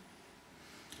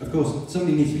 Of course,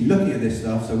 somebody needs to be looking at this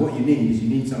stuff, so what you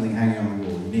need something hanging on the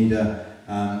wall. You need a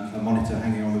monitor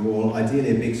hanging on the wall,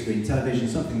 ideally a big screen television,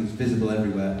 something that's visible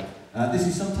everywhere. This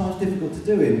is sometimes difficult to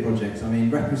do in projects. I mean,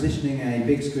 requisitioning a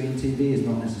big screen TV is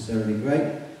not necessarily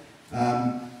great.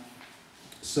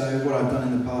 So what I've done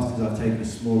in the past is I've taken a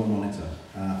smaller monitor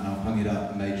and I've hung it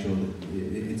up and made sure that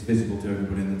it's visible to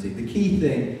everybody in the team. The key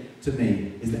thing to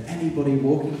me is that anybody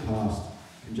walking past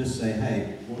can just say,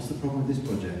 hey, what's the problem with this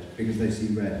project? Because they see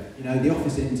red. You know, the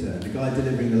office intern, the guy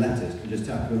delivering the letters, can just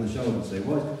tap you on the shoulder and say,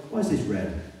 why is this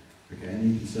red? Okay, and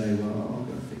you can say, well, I'm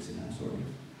going to fix it now, sorry.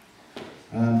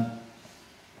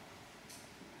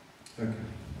 Okay.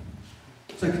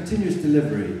 So continuous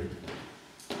delivery.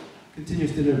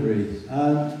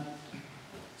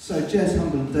 So Jez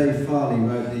Humble and Dave Farley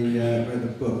wrote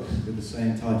the book with the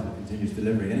same title, Continuous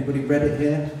Delivery. Anybody read it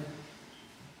here?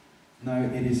 No,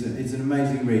 it's an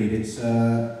amazing read. It's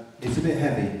a bit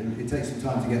heavy. It takes some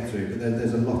time to get through, but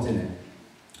there's a lot in it.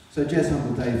 So Jez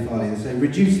Humble, Dave Farley, they say,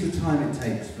 reduce the time it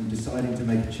takes from deciding to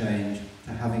make a change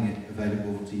to having it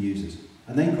available to users.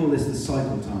 And they call this the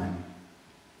cycle time.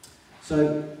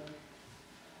 So,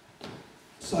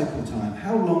 cycle time.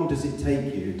 How long does it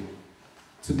take you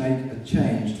to make a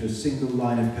change to a single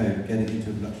line of code and get it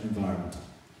into a production environment?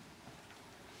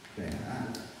 Okay.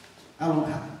 How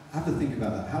long? Have to think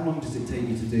about that. How long does it take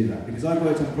you to do that? Because I've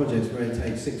worked on projects where it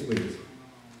takes 6 weeks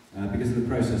because of the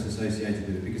process associated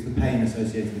with it, because of the pain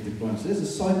associated with deployment. So there's a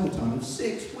cycle time of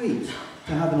 6 weeks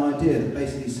to have an idea that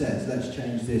basically says, let's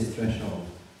change this threshold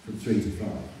from 3 to 5.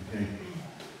 Okay?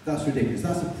 That's ridiculous.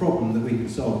 That's a problem that we can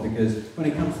solve, because when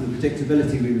it comes to the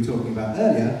predictability we were talking about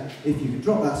earlier, if you can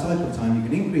drop that cycle time, you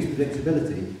can increase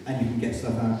predictability and you can get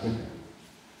stuff out quicker.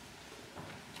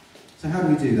 So how do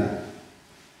we do that?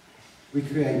 We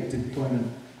create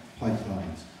deployment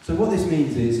pipelines. So what this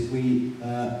means is we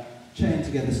chain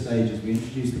together stages, we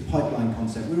introduce the pipeline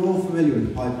concept. We're all familiar with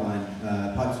the pipeline,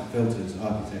 pipes and filters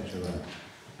architecture.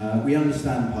 Right? We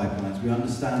understand pipelines, we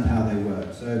understand how they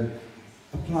work. So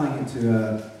applying it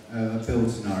to a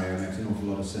build scenario makes an awful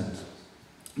lot of sense.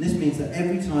 And this means that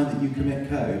every time that you commit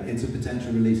code, it's a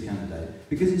potential release candidate.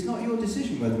 Because it's not your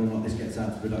decision whether or not this gets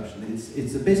out to production,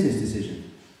 it's a business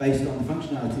decision based on the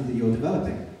functionality that you're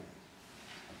developing.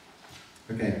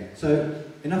 Okay, so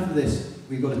enough of this.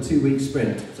 We've got a 2-week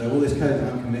sprint. So all this code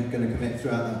that I'm going to commit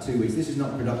throughout that 2 weeks, this is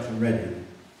not production ready.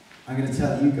 I'm going to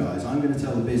tell you guys, I'm going to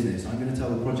tell the business, I'm going to tell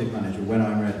the project manager when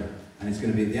I'm ready. And it's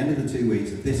going to be at the end of the 2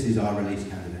 weeks that this is our release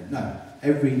candidate. No,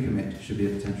 every commit should be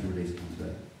a potential release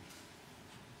candidate.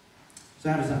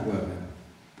 So how does that work then?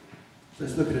 So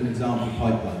let's look at an example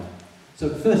pipeline. So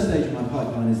the first stage of my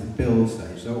pipeline is the build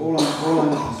stage. So all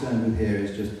I'm concerned with here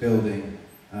is just building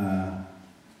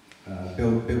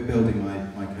building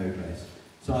my code base.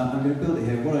 So I'm going to build it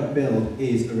here. What I build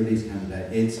is a release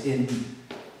candidate. It's in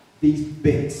these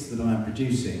bits that I'm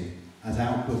producing as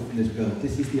output from this build,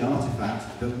 this is the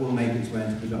artifact that will make its way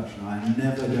into production. I am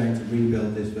never going to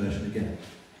rebuild this version again.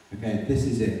 Okay, this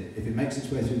is it. If it makes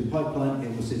its way through the pipeline,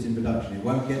 it will sit in production. It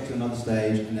won't get to another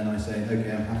stage, and then I say,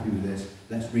 okay, I'm happy with this,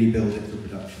 let's rebuild it for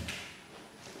production.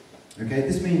 Okay,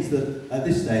 this means that at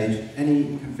this stage,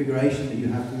 any configuration that you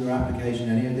have for your application,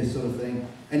 any of this sort of thing,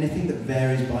 anything that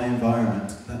varies by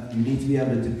environment, that you need to be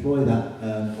able to deploy that,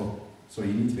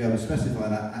 you need to be able to specify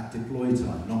that at deploy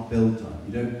time, not build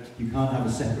time. You can't have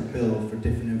a separate build for a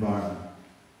different environment.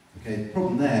 Okay, the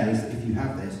problem there is that if you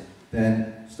have this,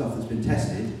 then stuff that's been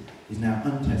tested is now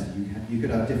untested. You could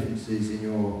have differences in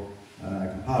your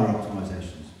compiler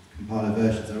optimizations, compiler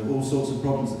versions. There are all sorts of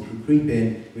problems that can creep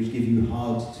in which give you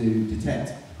hard to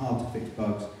detect, hard to fix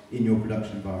bugs in your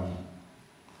production environment.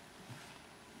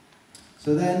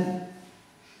 So then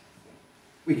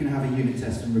we can have a unit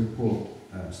test and report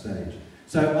stage.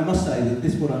 So I must say that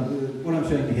this what I'm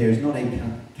showing you here is not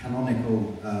a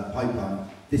canonical pipeline.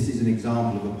 This is an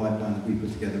example of a pipeline that we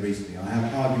put together recently. I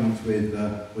have arguments with,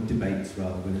 or debates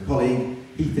rather, with a colleague.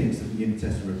 He thinks that the unit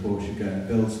test and report should go in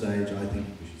the build stage. I think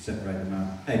we should separate them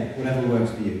out. Hey, whatever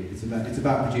works for you. It's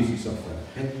about producing software.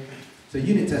 Okay? So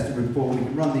unit test and report, we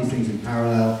can run these things in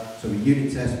parallel. So we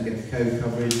unit test, we get the code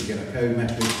coverage, we get our code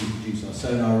metrics, we produce our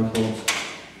sonar reports.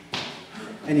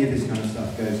 Any of this kind of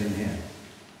stuff goes in here.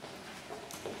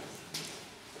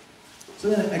 So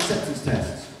then acceptance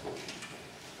tests.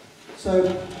 So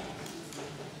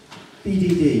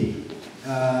BDD,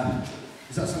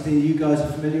 is that something that you guys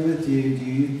are familiar with? Do you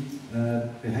use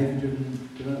behavior-driven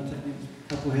development techniques?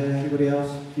 A couple here, anybody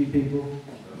else? A few people?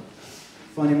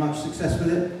 Finding much success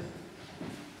with it?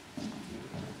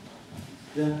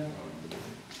 Yeah?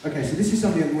 Okay, so this is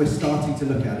something that we're starting to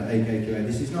look at AKQA.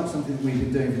 This is not something that we've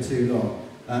been doing for too long.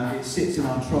 It sits in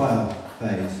our trial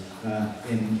phase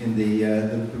in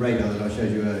the radar that I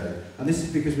showed you earlier. And this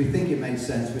is because we think it makes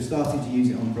sense. We're starting to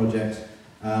use it on projects,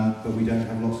 but we don't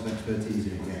have lots of expertise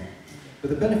in it yet.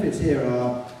 But the benefits here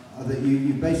are that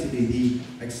you basically, the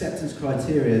acceptance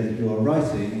criteria that you are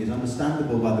writing is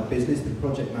understandable by the business, the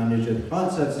project manager, the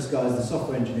client services guys, the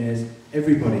software engineers,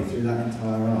 everybody through that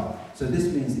entire arc. So this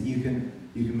means that you can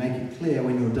make it clear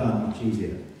when you're done much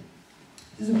easier.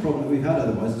 This is a problem that we've had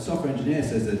otherwise. The software engineer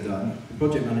says they're done, the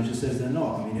project manager says they're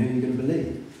not. I mean, who are you going to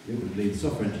believe? You're going to believe the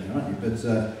software engineer, aren't you?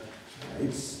 But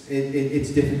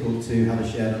it's difficult to have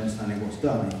a shared understanding of what's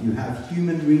done. If you have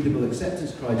human readable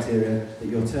acceptance criteria that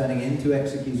you're turning into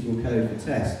executable code for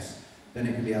tests, then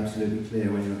it can be absolutely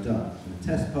clear when you're done. When the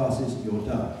test passes, you're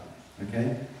done.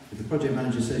 Okay? If the project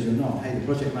manager says you're not, hey, the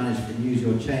project manager can use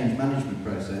your change management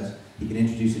process. He can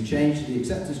introduce a change to the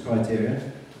acceptance criteria,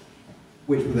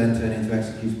 which will then turn into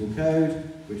executable code,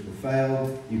 which will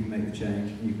fail. You can make the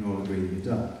change, and you can all agree that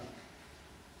you're done.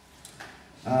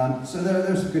 So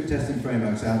there are some good testing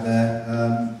frameworks out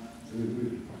there.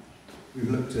 We've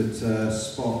looked at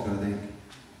Spock, I think.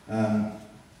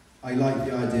 I like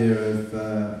the idea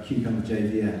of Cucumber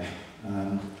JVM.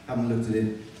 Haven't looked at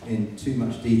it in too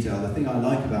much detail. The thing I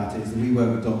like about it is that we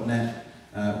work with .NET,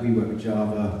 we work with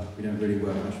Java, we don't really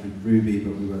work much with Ruby,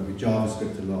 but we work with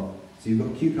JavaScript a lot. So you've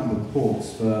got Cucumber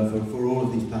ports for all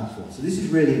of these platforms. So this is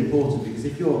really important because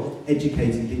if you're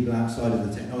educating people outside of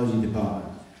the technology department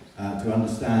to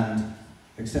understand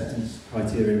acceptance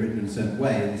criteria written in a certain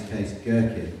way, in this case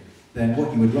Gherkin, then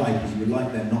what you would like is you would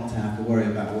like them not to have to worry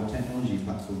about what technology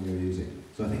platform you're using.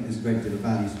 So I think there's a great deal of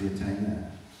value to be obtained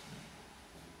there.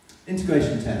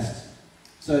 Integration tests.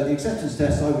 So the acceptance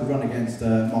tests I would run against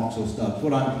mocks or stubs.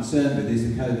 What I'm concerned with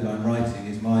is the code that I'm writing,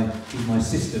 is my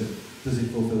system, does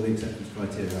it fulfill the acceptance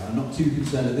criteria? I'm not too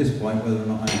concerned at this point whether or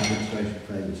not I have integration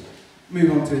failures.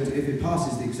 Move on to it. If it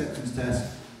passes the acceptance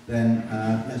test, then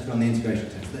let's run the integration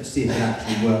test. Let's see if it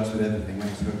actually works with everything when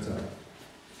it's hooked up.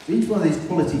 So each one of these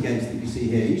quality gates that you see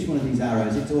here, each one of these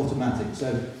arrows, it's automatic.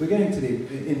 So we're getting to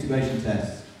the integration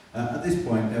tests. At this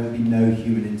point, there will be no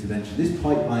human intervention. This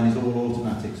pipeline is all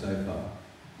automatic so far.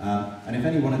 And if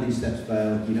any one of these steps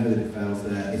fail, you know that it fails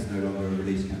there, it's no longer a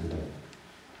release candidate.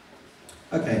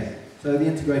 Okay, so the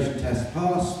integration test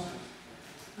passed,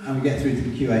 and we get through to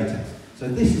the QA test. So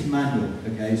this is manual,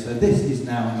 okay? So this is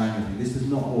now a manual thing. This does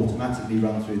not automatically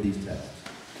run through these tests,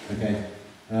 okay?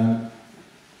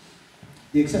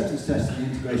 The acceptance test and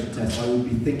the integration test, I would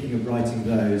be thinking of writing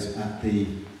those at the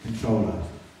controller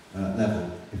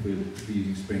level, if we're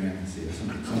using Spring MVC or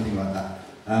something like that.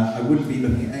 I wouldn't be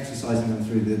looking at exercising them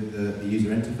through the user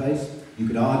interface. You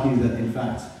could argue that, in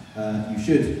fact, you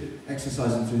should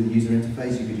exercise them through the user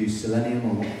interface. You could use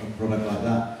Selenium or a product like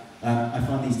that. I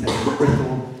find these tests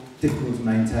brittle, difficult to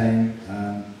maintain.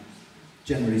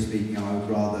 Generally speaking, I would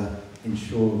rather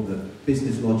ensure that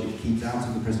business logic keeps out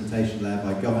of the presentation layer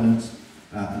by governance,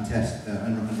 and test,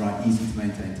 and write easy to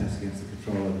maintain tests against the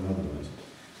controller and otherwise.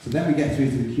 So then we get through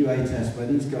to the QA test, where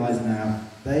these guys now,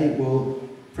 they will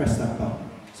press that button.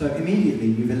 So immediately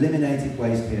you've eliminated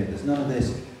waste here. There's none of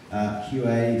this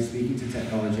QA speaking to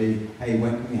technology, hey,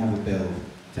 when can we have a build?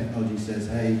 Technology says,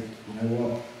 hey, you know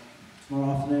what,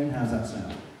 tomorrow afternoon, how's that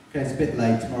sound? Okay, it's a bit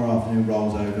late, tomorrow afternoon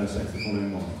rolls over, so it's the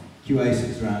following morning. QA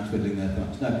sits around twiddling their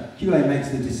thumbs. No, QA makes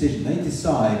the decision. They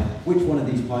decide which one of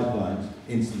these pipelines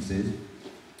instances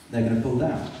they're going to pull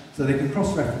down. So they can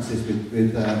cross-reference this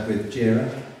with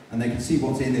Jira, and they can see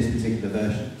what's in this particular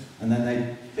version. And then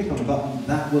they click on the button,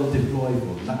 that will deploy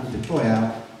for them. That will deploy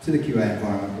out to the QA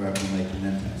environment where everyone they can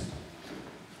then test.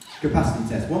 Capacity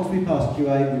test. Once we pass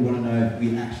QA, we want to know if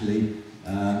we actually,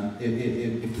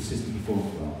 if the system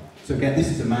performs well. So again, this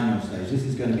is a manual stage. This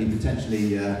is going to be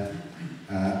potentially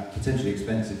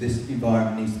expensive. This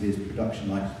environment needs to be as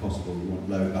production-like as possible. We want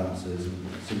load balancers and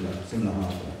similar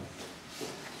hardware.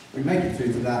 We make it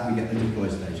through to that, we get the deploy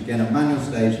stage. Again, a manual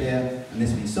stage here, and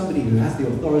this means somebody who has the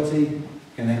authority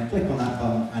can then click on that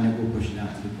button and it will push it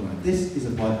out to deployment. This is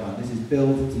a pipeline. This is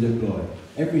build to deploy.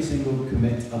 Every single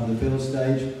commit of the build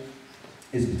stage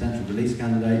is a potential release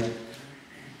candidate,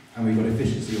 and we've got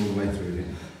efficiency all the way through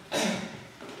here.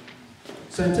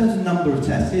 So in terms of number of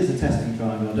tests, here's a testing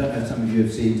triangle. I don't know if some of you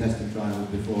have seen testing triangles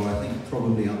before. I think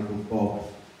probably Uncle Bob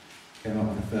came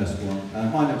up with the first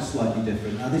one. Mine looks slightly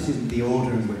different. Now this isn't the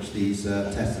order in which these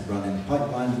tests are run in the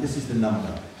pipeline, but this is the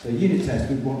number. So unit test,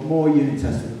 we want more unit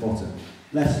tests at the bottom.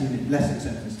 Less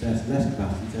acceptance tests, less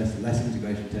capacity tests, less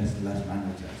integration tests, and less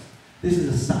manual tests. This is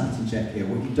a sanity check here.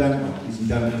 What you don't want is you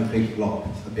don't have a big block,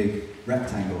 a big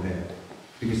rectangle here.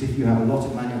 Because if you have a lot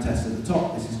of manual tests at the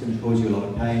top, this is going to cause you a lot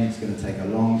of pain. It's going to take a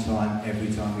long time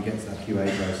every time we get to that QA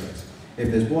process. If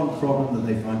there's one problem that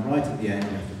they find right at the end,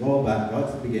 you have to roll back right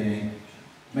to the beginning,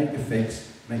 make your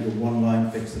fix, make your one-line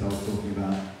fix that I was talking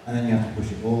about, and then you have to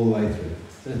push it all the way through.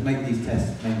 So let's make these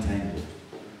tests maintainable.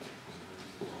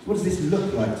 So what does this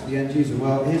look like to the end user?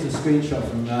 Well, here's a screenshot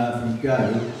from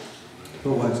Go,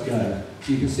 ThoughtWorks Go.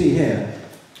 So you can see here,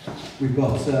 we've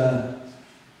got our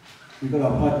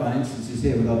pipeline instances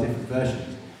here with our different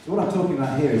versions. So what I'm talking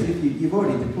about here is if you've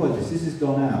already deployed this has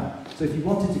gone out. So if you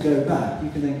wanted to go back, you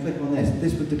can then click on this.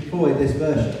 This would deploy this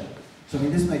version. So I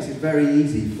mean, this makes it very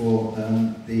easy for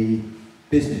the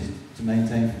business to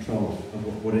maintain control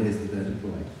of what it is that they're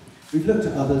deploying. We've looked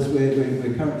at others.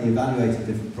 We're currently evaluating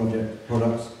different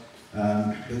products,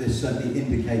 but this certainly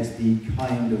indicates the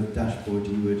kind of dashboard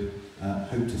you would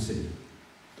hope to see.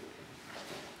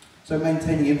 So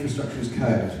maintaining infrastructure as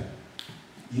code.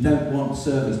 You don't want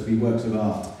servers to be works of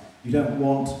art. You don't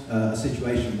want a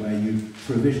situation where you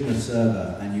provision a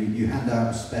server and you hand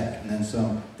out a spec and then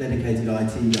some dedicated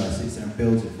IT guy sits there and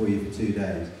builds it for you for 2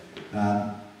 days.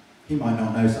 He might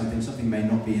not know something may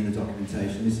not be in the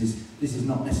documentation. This is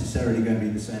not necessarily going to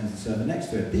be the same as the server next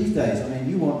to it. These days, I mean,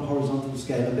 you want horizontal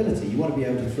scalability. You want to be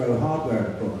able to throw hardware at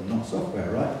a problem, not software,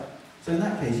 right? So in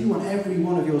that case, you want every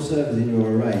one of your servers in your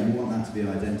array, you want that to be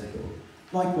identical.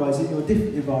 Likewise, in your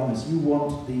different environments, you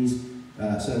want these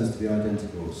servers to be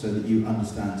identical so that you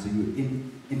understand, so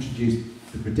you introduce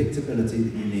the predictability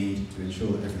that you need to ensure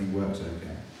that everything works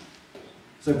okay.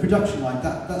 So production like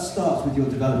that starts with your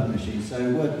development machine. So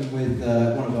working with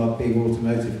one of our big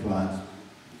automotive clients,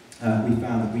 we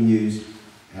found that we use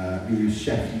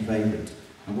Chef and Vagrant.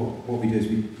 And what we do is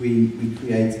we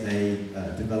create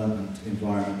a development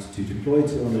environment to deploy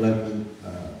to on the local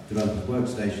developer's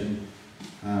workstation,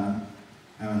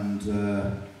 and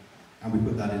we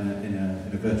put that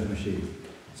in a virtual machine.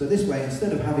 So this way,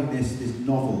 instead of having this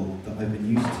novel that I've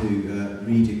been used to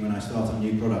reading when I start on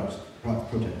new projects,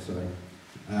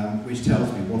 which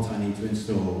tells me what I need to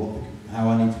install, how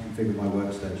I need to configure my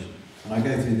workstation. And I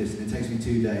go through this, and it takes me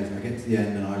 2 days, and I get to the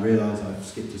end, and I realise I've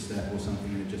skipped a step or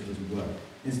something, and it just doesn't work.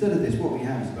 Instead of this, what we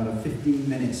have is about a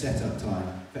 15-minute setup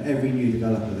time for every new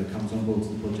developer that comes on board to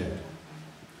the project.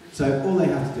 So all they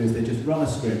have to do is they just run a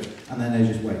script, and then they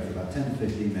just wait for about 10 to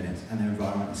 15 minutes, and their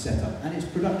environment is set up, and it's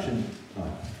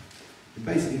production-like. It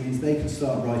basically means they can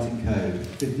start writing code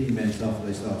 15 minutes after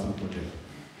they start on the project.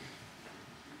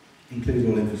 Include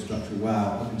all infrastructure.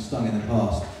 Wow, I've been stung in the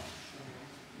past.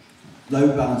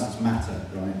 Load balancers matter,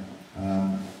 right?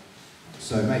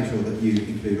 So make sure that you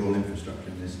include all infrastructure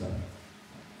in this stuff.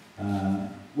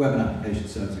 Web and application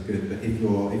servers are good, but if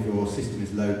your system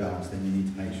is load balanced, then you need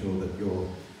to make sure that your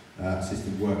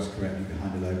system works correctly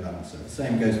behind a load balancer. The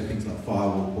same goes for things like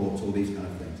firewall ports, all these kind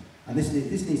of things. And this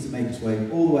needs to make its way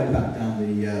all the way back down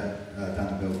the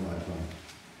build pipeline.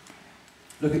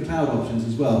 Look at cloud options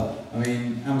as well. I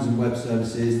mean, Amazon Web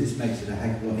Services, this makes it a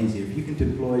heck of a lot easier. If you can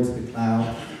deploy to the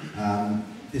cloud,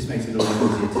 this makes it a lot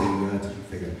easier to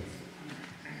configure.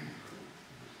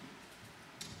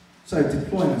 So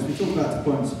deployments, we talk about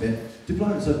deployments a bit.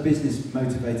 Deployments are business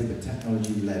motivated but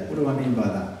technology led. What do I mean by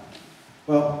that?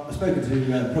 Well, I've spoken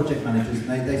to project managers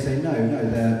and they say no,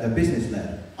 they're business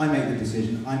led. I make the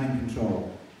decision, I'm in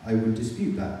control. I would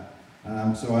dispute that.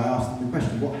 So I asked them the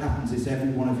question, what happens if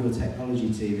every one of your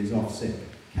technology team is off sick?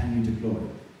 Can you deploy?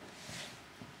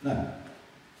 No.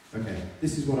 Okay,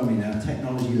 this is what I mean now,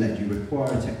 technology-led. You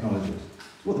require a technologist.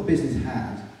 So what the business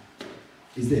has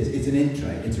is this, it's an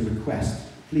in-tray, it's a request.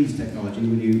 Please, technology,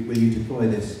 will you deploy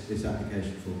this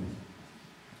application for me?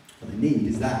 What they need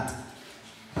is that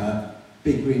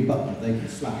big green button that they can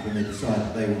slap when they decide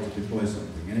that they want to deploy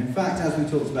something. And in fact, as we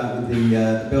talked about with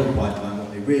the build pipeline,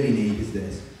 what they really need is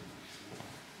this.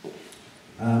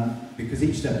 Because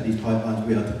each step of these pipelines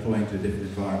we are deploying to a different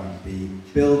environment. The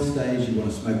build stage, you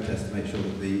want a smoke test to make sure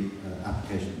that the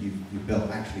application that you've built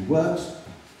actually works.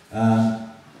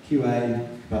 QA,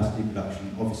 capacity,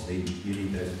 production, obviously you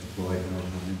need those to deploy in order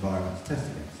to have an environment to test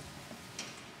against.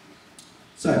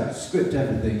 So, script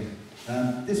everything.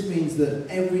 This means that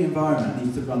every environment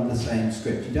needs to run the same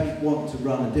script. You don't want to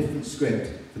run a different script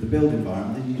for the build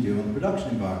environment than you do on the production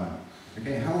environment.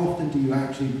 Okay, how often do you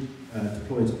actually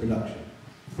deploy to production?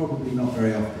 Probably not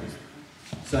very often.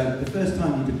 So the first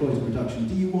time you deploy to production,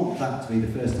 do you want that to be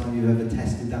the first time you've ever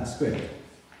tested that script?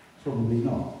 Probably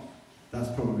not. That's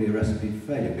probably a recipe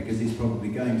for failure because it's probably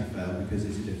going to fail because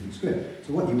it's a different script.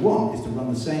 So what you want is to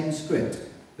run the same script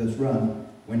that's run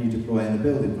when you deploy in the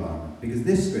build environment, because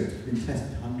this script has been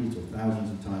tested hundreds or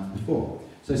thousands of times before.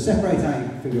 So separate out your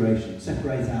configuration,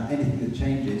 separate out anything that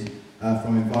changes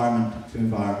from environment to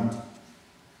environment,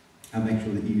 and make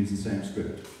sure that you use the same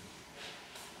script.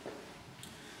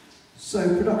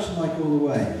 So production like all the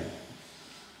way.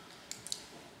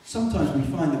 Sometimes we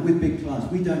find that with big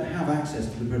clients, we don't have access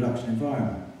to the production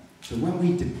environment. So when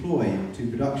we deploy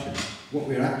to production, what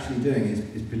we're actually doing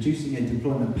is producing a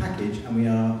deployment package, and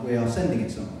we are sending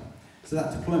it somewhere. So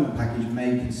that deployment package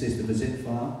may consist of a zip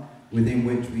file within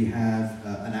which we have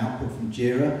an output from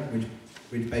Jira,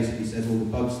 which basically says all the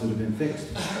bugs that have been fixed,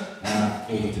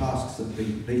 all the tasks that have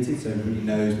been completed, so everybody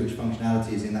knows which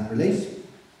functionality is in that release.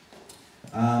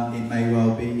 It may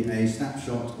well be a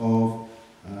snapshot of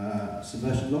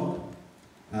subversion log.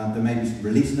 There may be some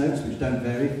release notes which don't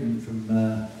vary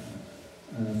from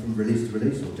release to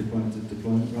release, or deployment to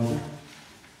deployment rather.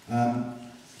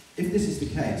 If this is the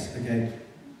case, okay,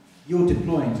 you're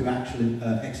deploying to actual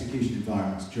execution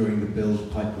environments during the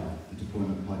build pipeline, the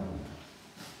deployment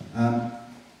pipeline.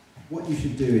 What you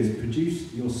should do is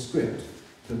produce your script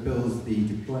that builds the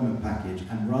deployment package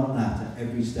and run that at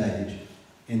every stage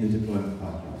in the deployment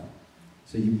pipeline.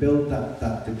 So you build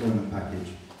that deployment package.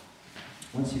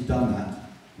 Once you've done that,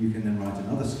 you can then write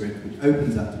another script which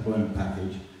opens that deployment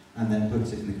package and then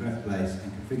puts it in the correct place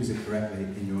and configures it correctly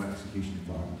in your execution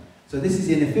environment. So this is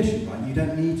inefficient, right? You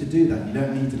don't need to do that. You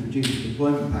don't need to produce a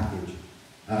deployment package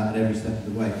at every step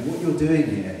of the way. But what you're doing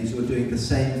here is you're doing the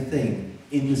same thing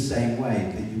in the same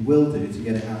way that you will do to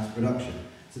get it out to production.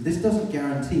 So this doesn't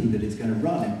guarantee that it's going to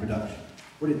run in production.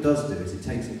 What it does do is it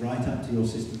takes it right up to your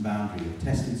system boundary, your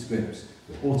tested scripts,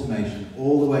 your automation,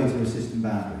 all the way to your system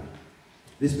boundary.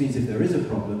 This means if there is a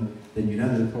problem, then you know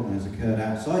that the problem has occurred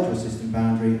outside your system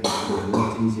boundary, and it's a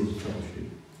lot easier to troubleshoot.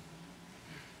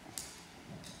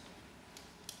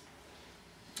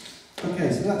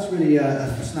 Okay, so that's really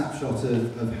a snapshot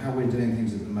of how we're doing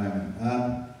things at the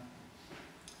moment.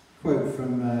 Quote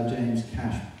from James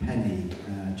Cash Penny,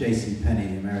 J.C. Penny,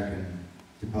 the American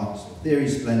department store. Theory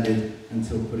is splendid,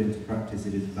 until put into practice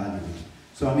it is valuable.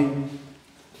 So I mean,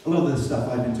 a lot of the stuff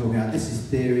I've been talking about, this is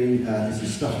theory, this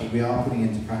is stuff that we are putting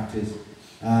into practice.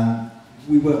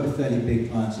 We work with fairly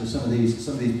big clients, so some of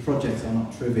these projects are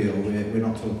not trivial. We're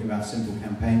not talking about simple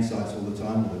campaign sites all the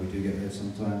time, although we do get those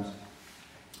sometimes.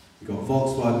 We've got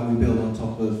Volkswagen, we build on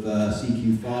top of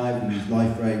CQ5, we use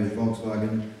LifeRay with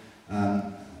Volkswagen.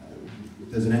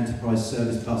 There's an enterprise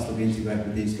service bus that we integrate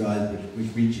with these guys,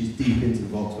 which reaches deep into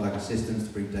the Volkswagen systems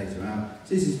to bring data out.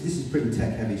 So this is pretty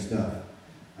tech-heavy stuff.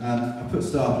 I put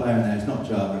Star Player in there. It's not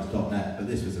Java, it's .NET, but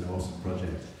this was an awesome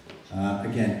project.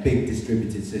 Again, big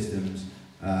distributed systems,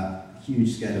 huge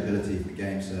scalability for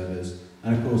game servers,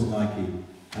 and of course Nike.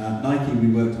 Nike, we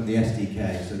worked on the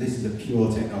SDK, so this is a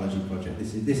pure technology project.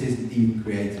 This isn't even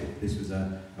creative. This was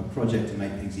a project to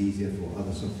make things easier for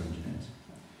other software engineers.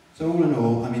 So all in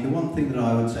all, I mean, the one thing that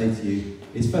I would say to you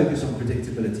is focus on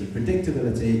predictability.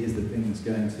 Predictability is the thing that's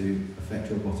going to affect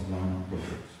your bottom line on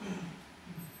projects.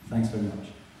 Thanks very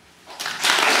much.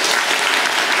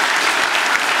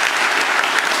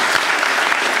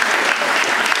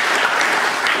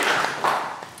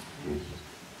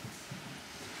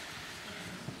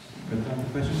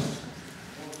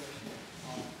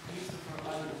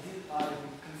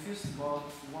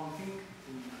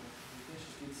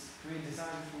 create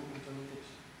design through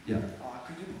implementation. Yeah.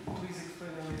 Could you please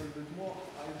explain a little bit more?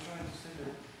 I'm trying to say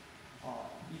that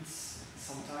it's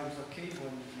sometimes okay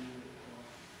when you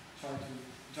try to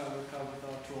drive a car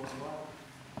without tools around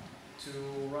to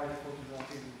write a code without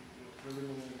even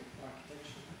preliminary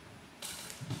architecture.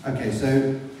 Okay,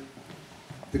 so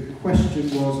the question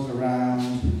was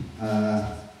around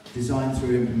design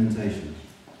through implementation.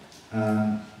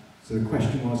 So the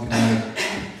question was, can I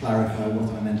clarify what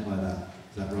I meant by that?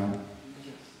 Is that right?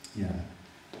 Yes.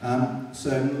 Yeah.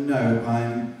 So no,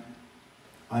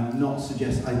 I'm not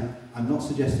suggesting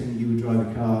that you would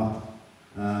drive a car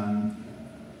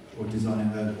or design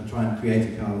it, or try and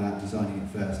create a car without designing it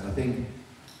first. I think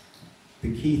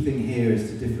the key thing here is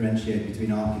to differentiate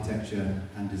between architecture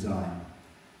and design.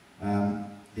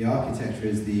 The architecture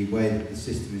is the way that the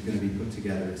system is going to be put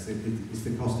together. It's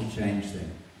the cost of change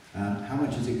thing. How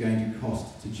much is it going to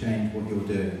cost to change what you're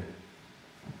doing?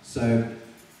 So,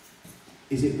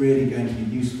 is it really going to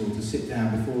be useful to sit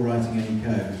down before writing any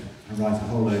code and write a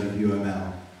whole load of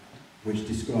UML which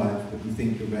describes what you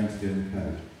think you're going to do in the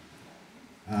code?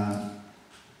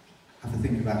 Have to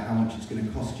think about how much it's going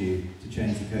to cost you to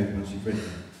change the code once you've written it.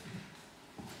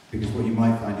 Because what you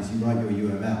might find is you write your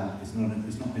UML, it's not an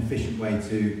efficient way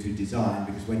to design,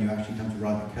 because when you actually come to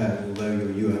write the code, although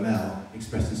your UML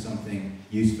expresses something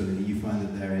usefully, you find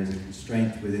that there is a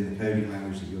constraint within the coding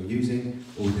language that you're using,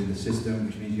 or within the system,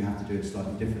 which means you have to do it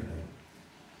slightly differently.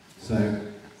 So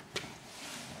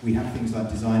we have things like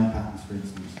design patterns, for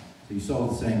instance. So you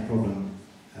solve the same problem,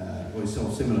 or you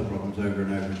solve similar problems over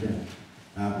and over again.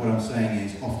 What I'm saying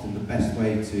is often the best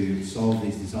way to solve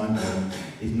these design problems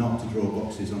is not to draw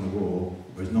boxes on the wall,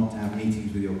 or is not to have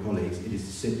meetings with your colleagues. It is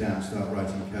to sit down and start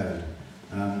writing code.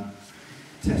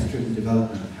 Test-driven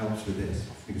development helps with this,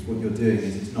 because what you're doing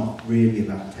is it's not really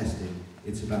about testing,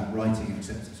 it's about writing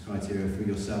acceptance criteria for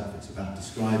yourself. It's about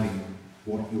describing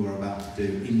what you are about to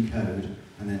do in code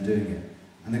and then doing it.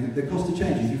 And then the cost of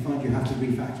change is you find you have to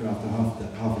refactor after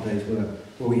half a day's work.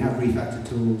 Well, we have refactor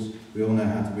tools, we all know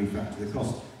how to refactor.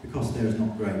 The cost there is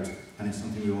not great, and it's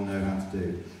something we all know how to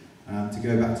do. To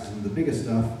go back to some of the bigger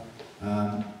stuff,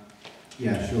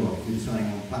 yeah, sure, if you're deciding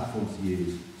on platforms to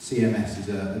use, CMS is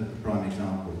a prime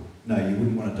example. No, you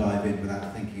wouldn't want to dive in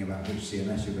without thinking about which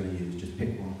CMS you're going to use. Just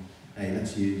pick one. Hey,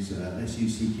 let's use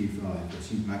CQ5,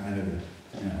 let's use Magnolia.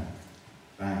 Yeah.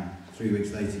 Bang. 3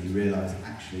 weeks later you realise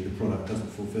actually the product doesn't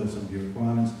fulfil some of your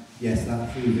requirements. Yes,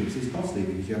 that 3 weeks is costly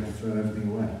because you have to throw everything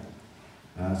away.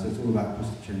 So it's all about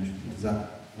cost of change. Does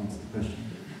that answer the question?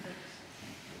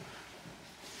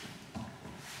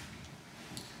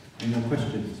 Any more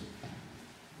questions?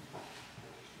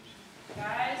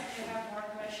 Guys, do you have more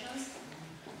questions?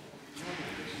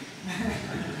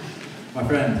 My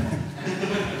friend. I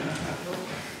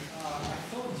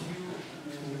thought you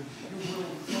will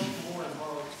talk more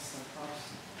about startups.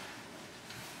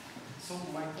 So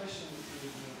my question is,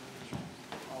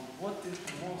 what is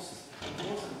the most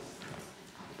important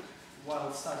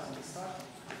while starting a startup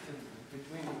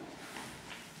between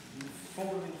the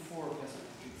following four aspects?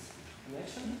 It's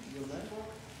connection, your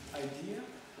network, idea,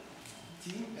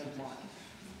 team, and market.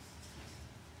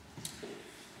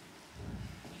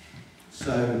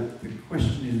 So the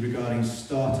question is regarding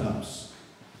startups.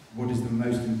 What is the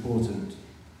most important?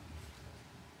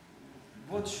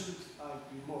 What should I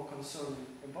be more concerned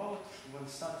about when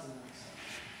starting a startup?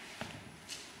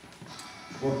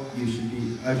 What you should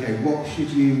be, okay, what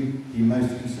should you be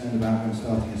most concerned about when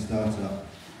starting a startup?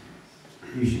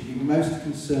 You should be most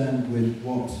concerned with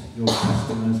what your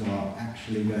customers are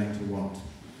actually going to want.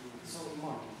 So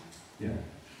market. Yeah.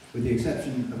 With the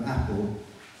exception of Apple,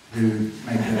 who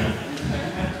make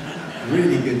a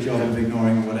really good job of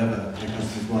ignoring whatever the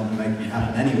customers want and making it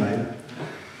happen anyway.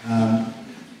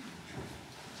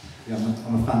 Yeah,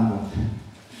 I'm a fanboy.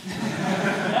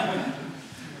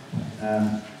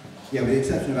 Yeah, with the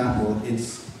exception of Apple,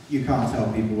 you can't tell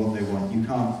people what they want. You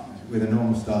can't, with a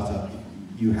normal startup,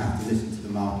 you have to listen to the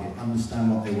market, understand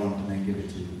what they want, and then give it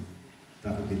to them.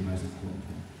 That would be the most important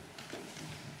thing.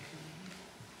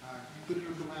 Could you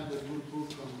recommend a good book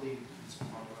on Lean?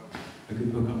 A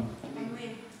good book on? On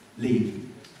Lean.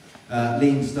 Lean.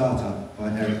 Lean Startup by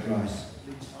Eric Rice.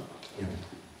 Lean Startup. Yeah.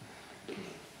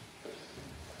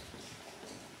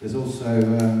 There's also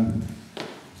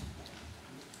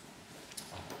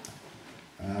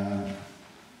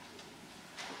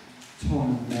Tom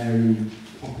and Mary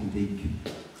Poppendiek.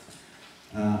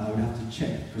 I would have to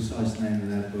check the precise name of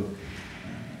their book.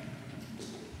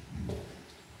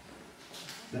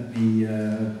 Let me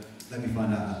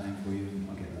find out that name for you and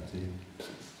I'll get that to you.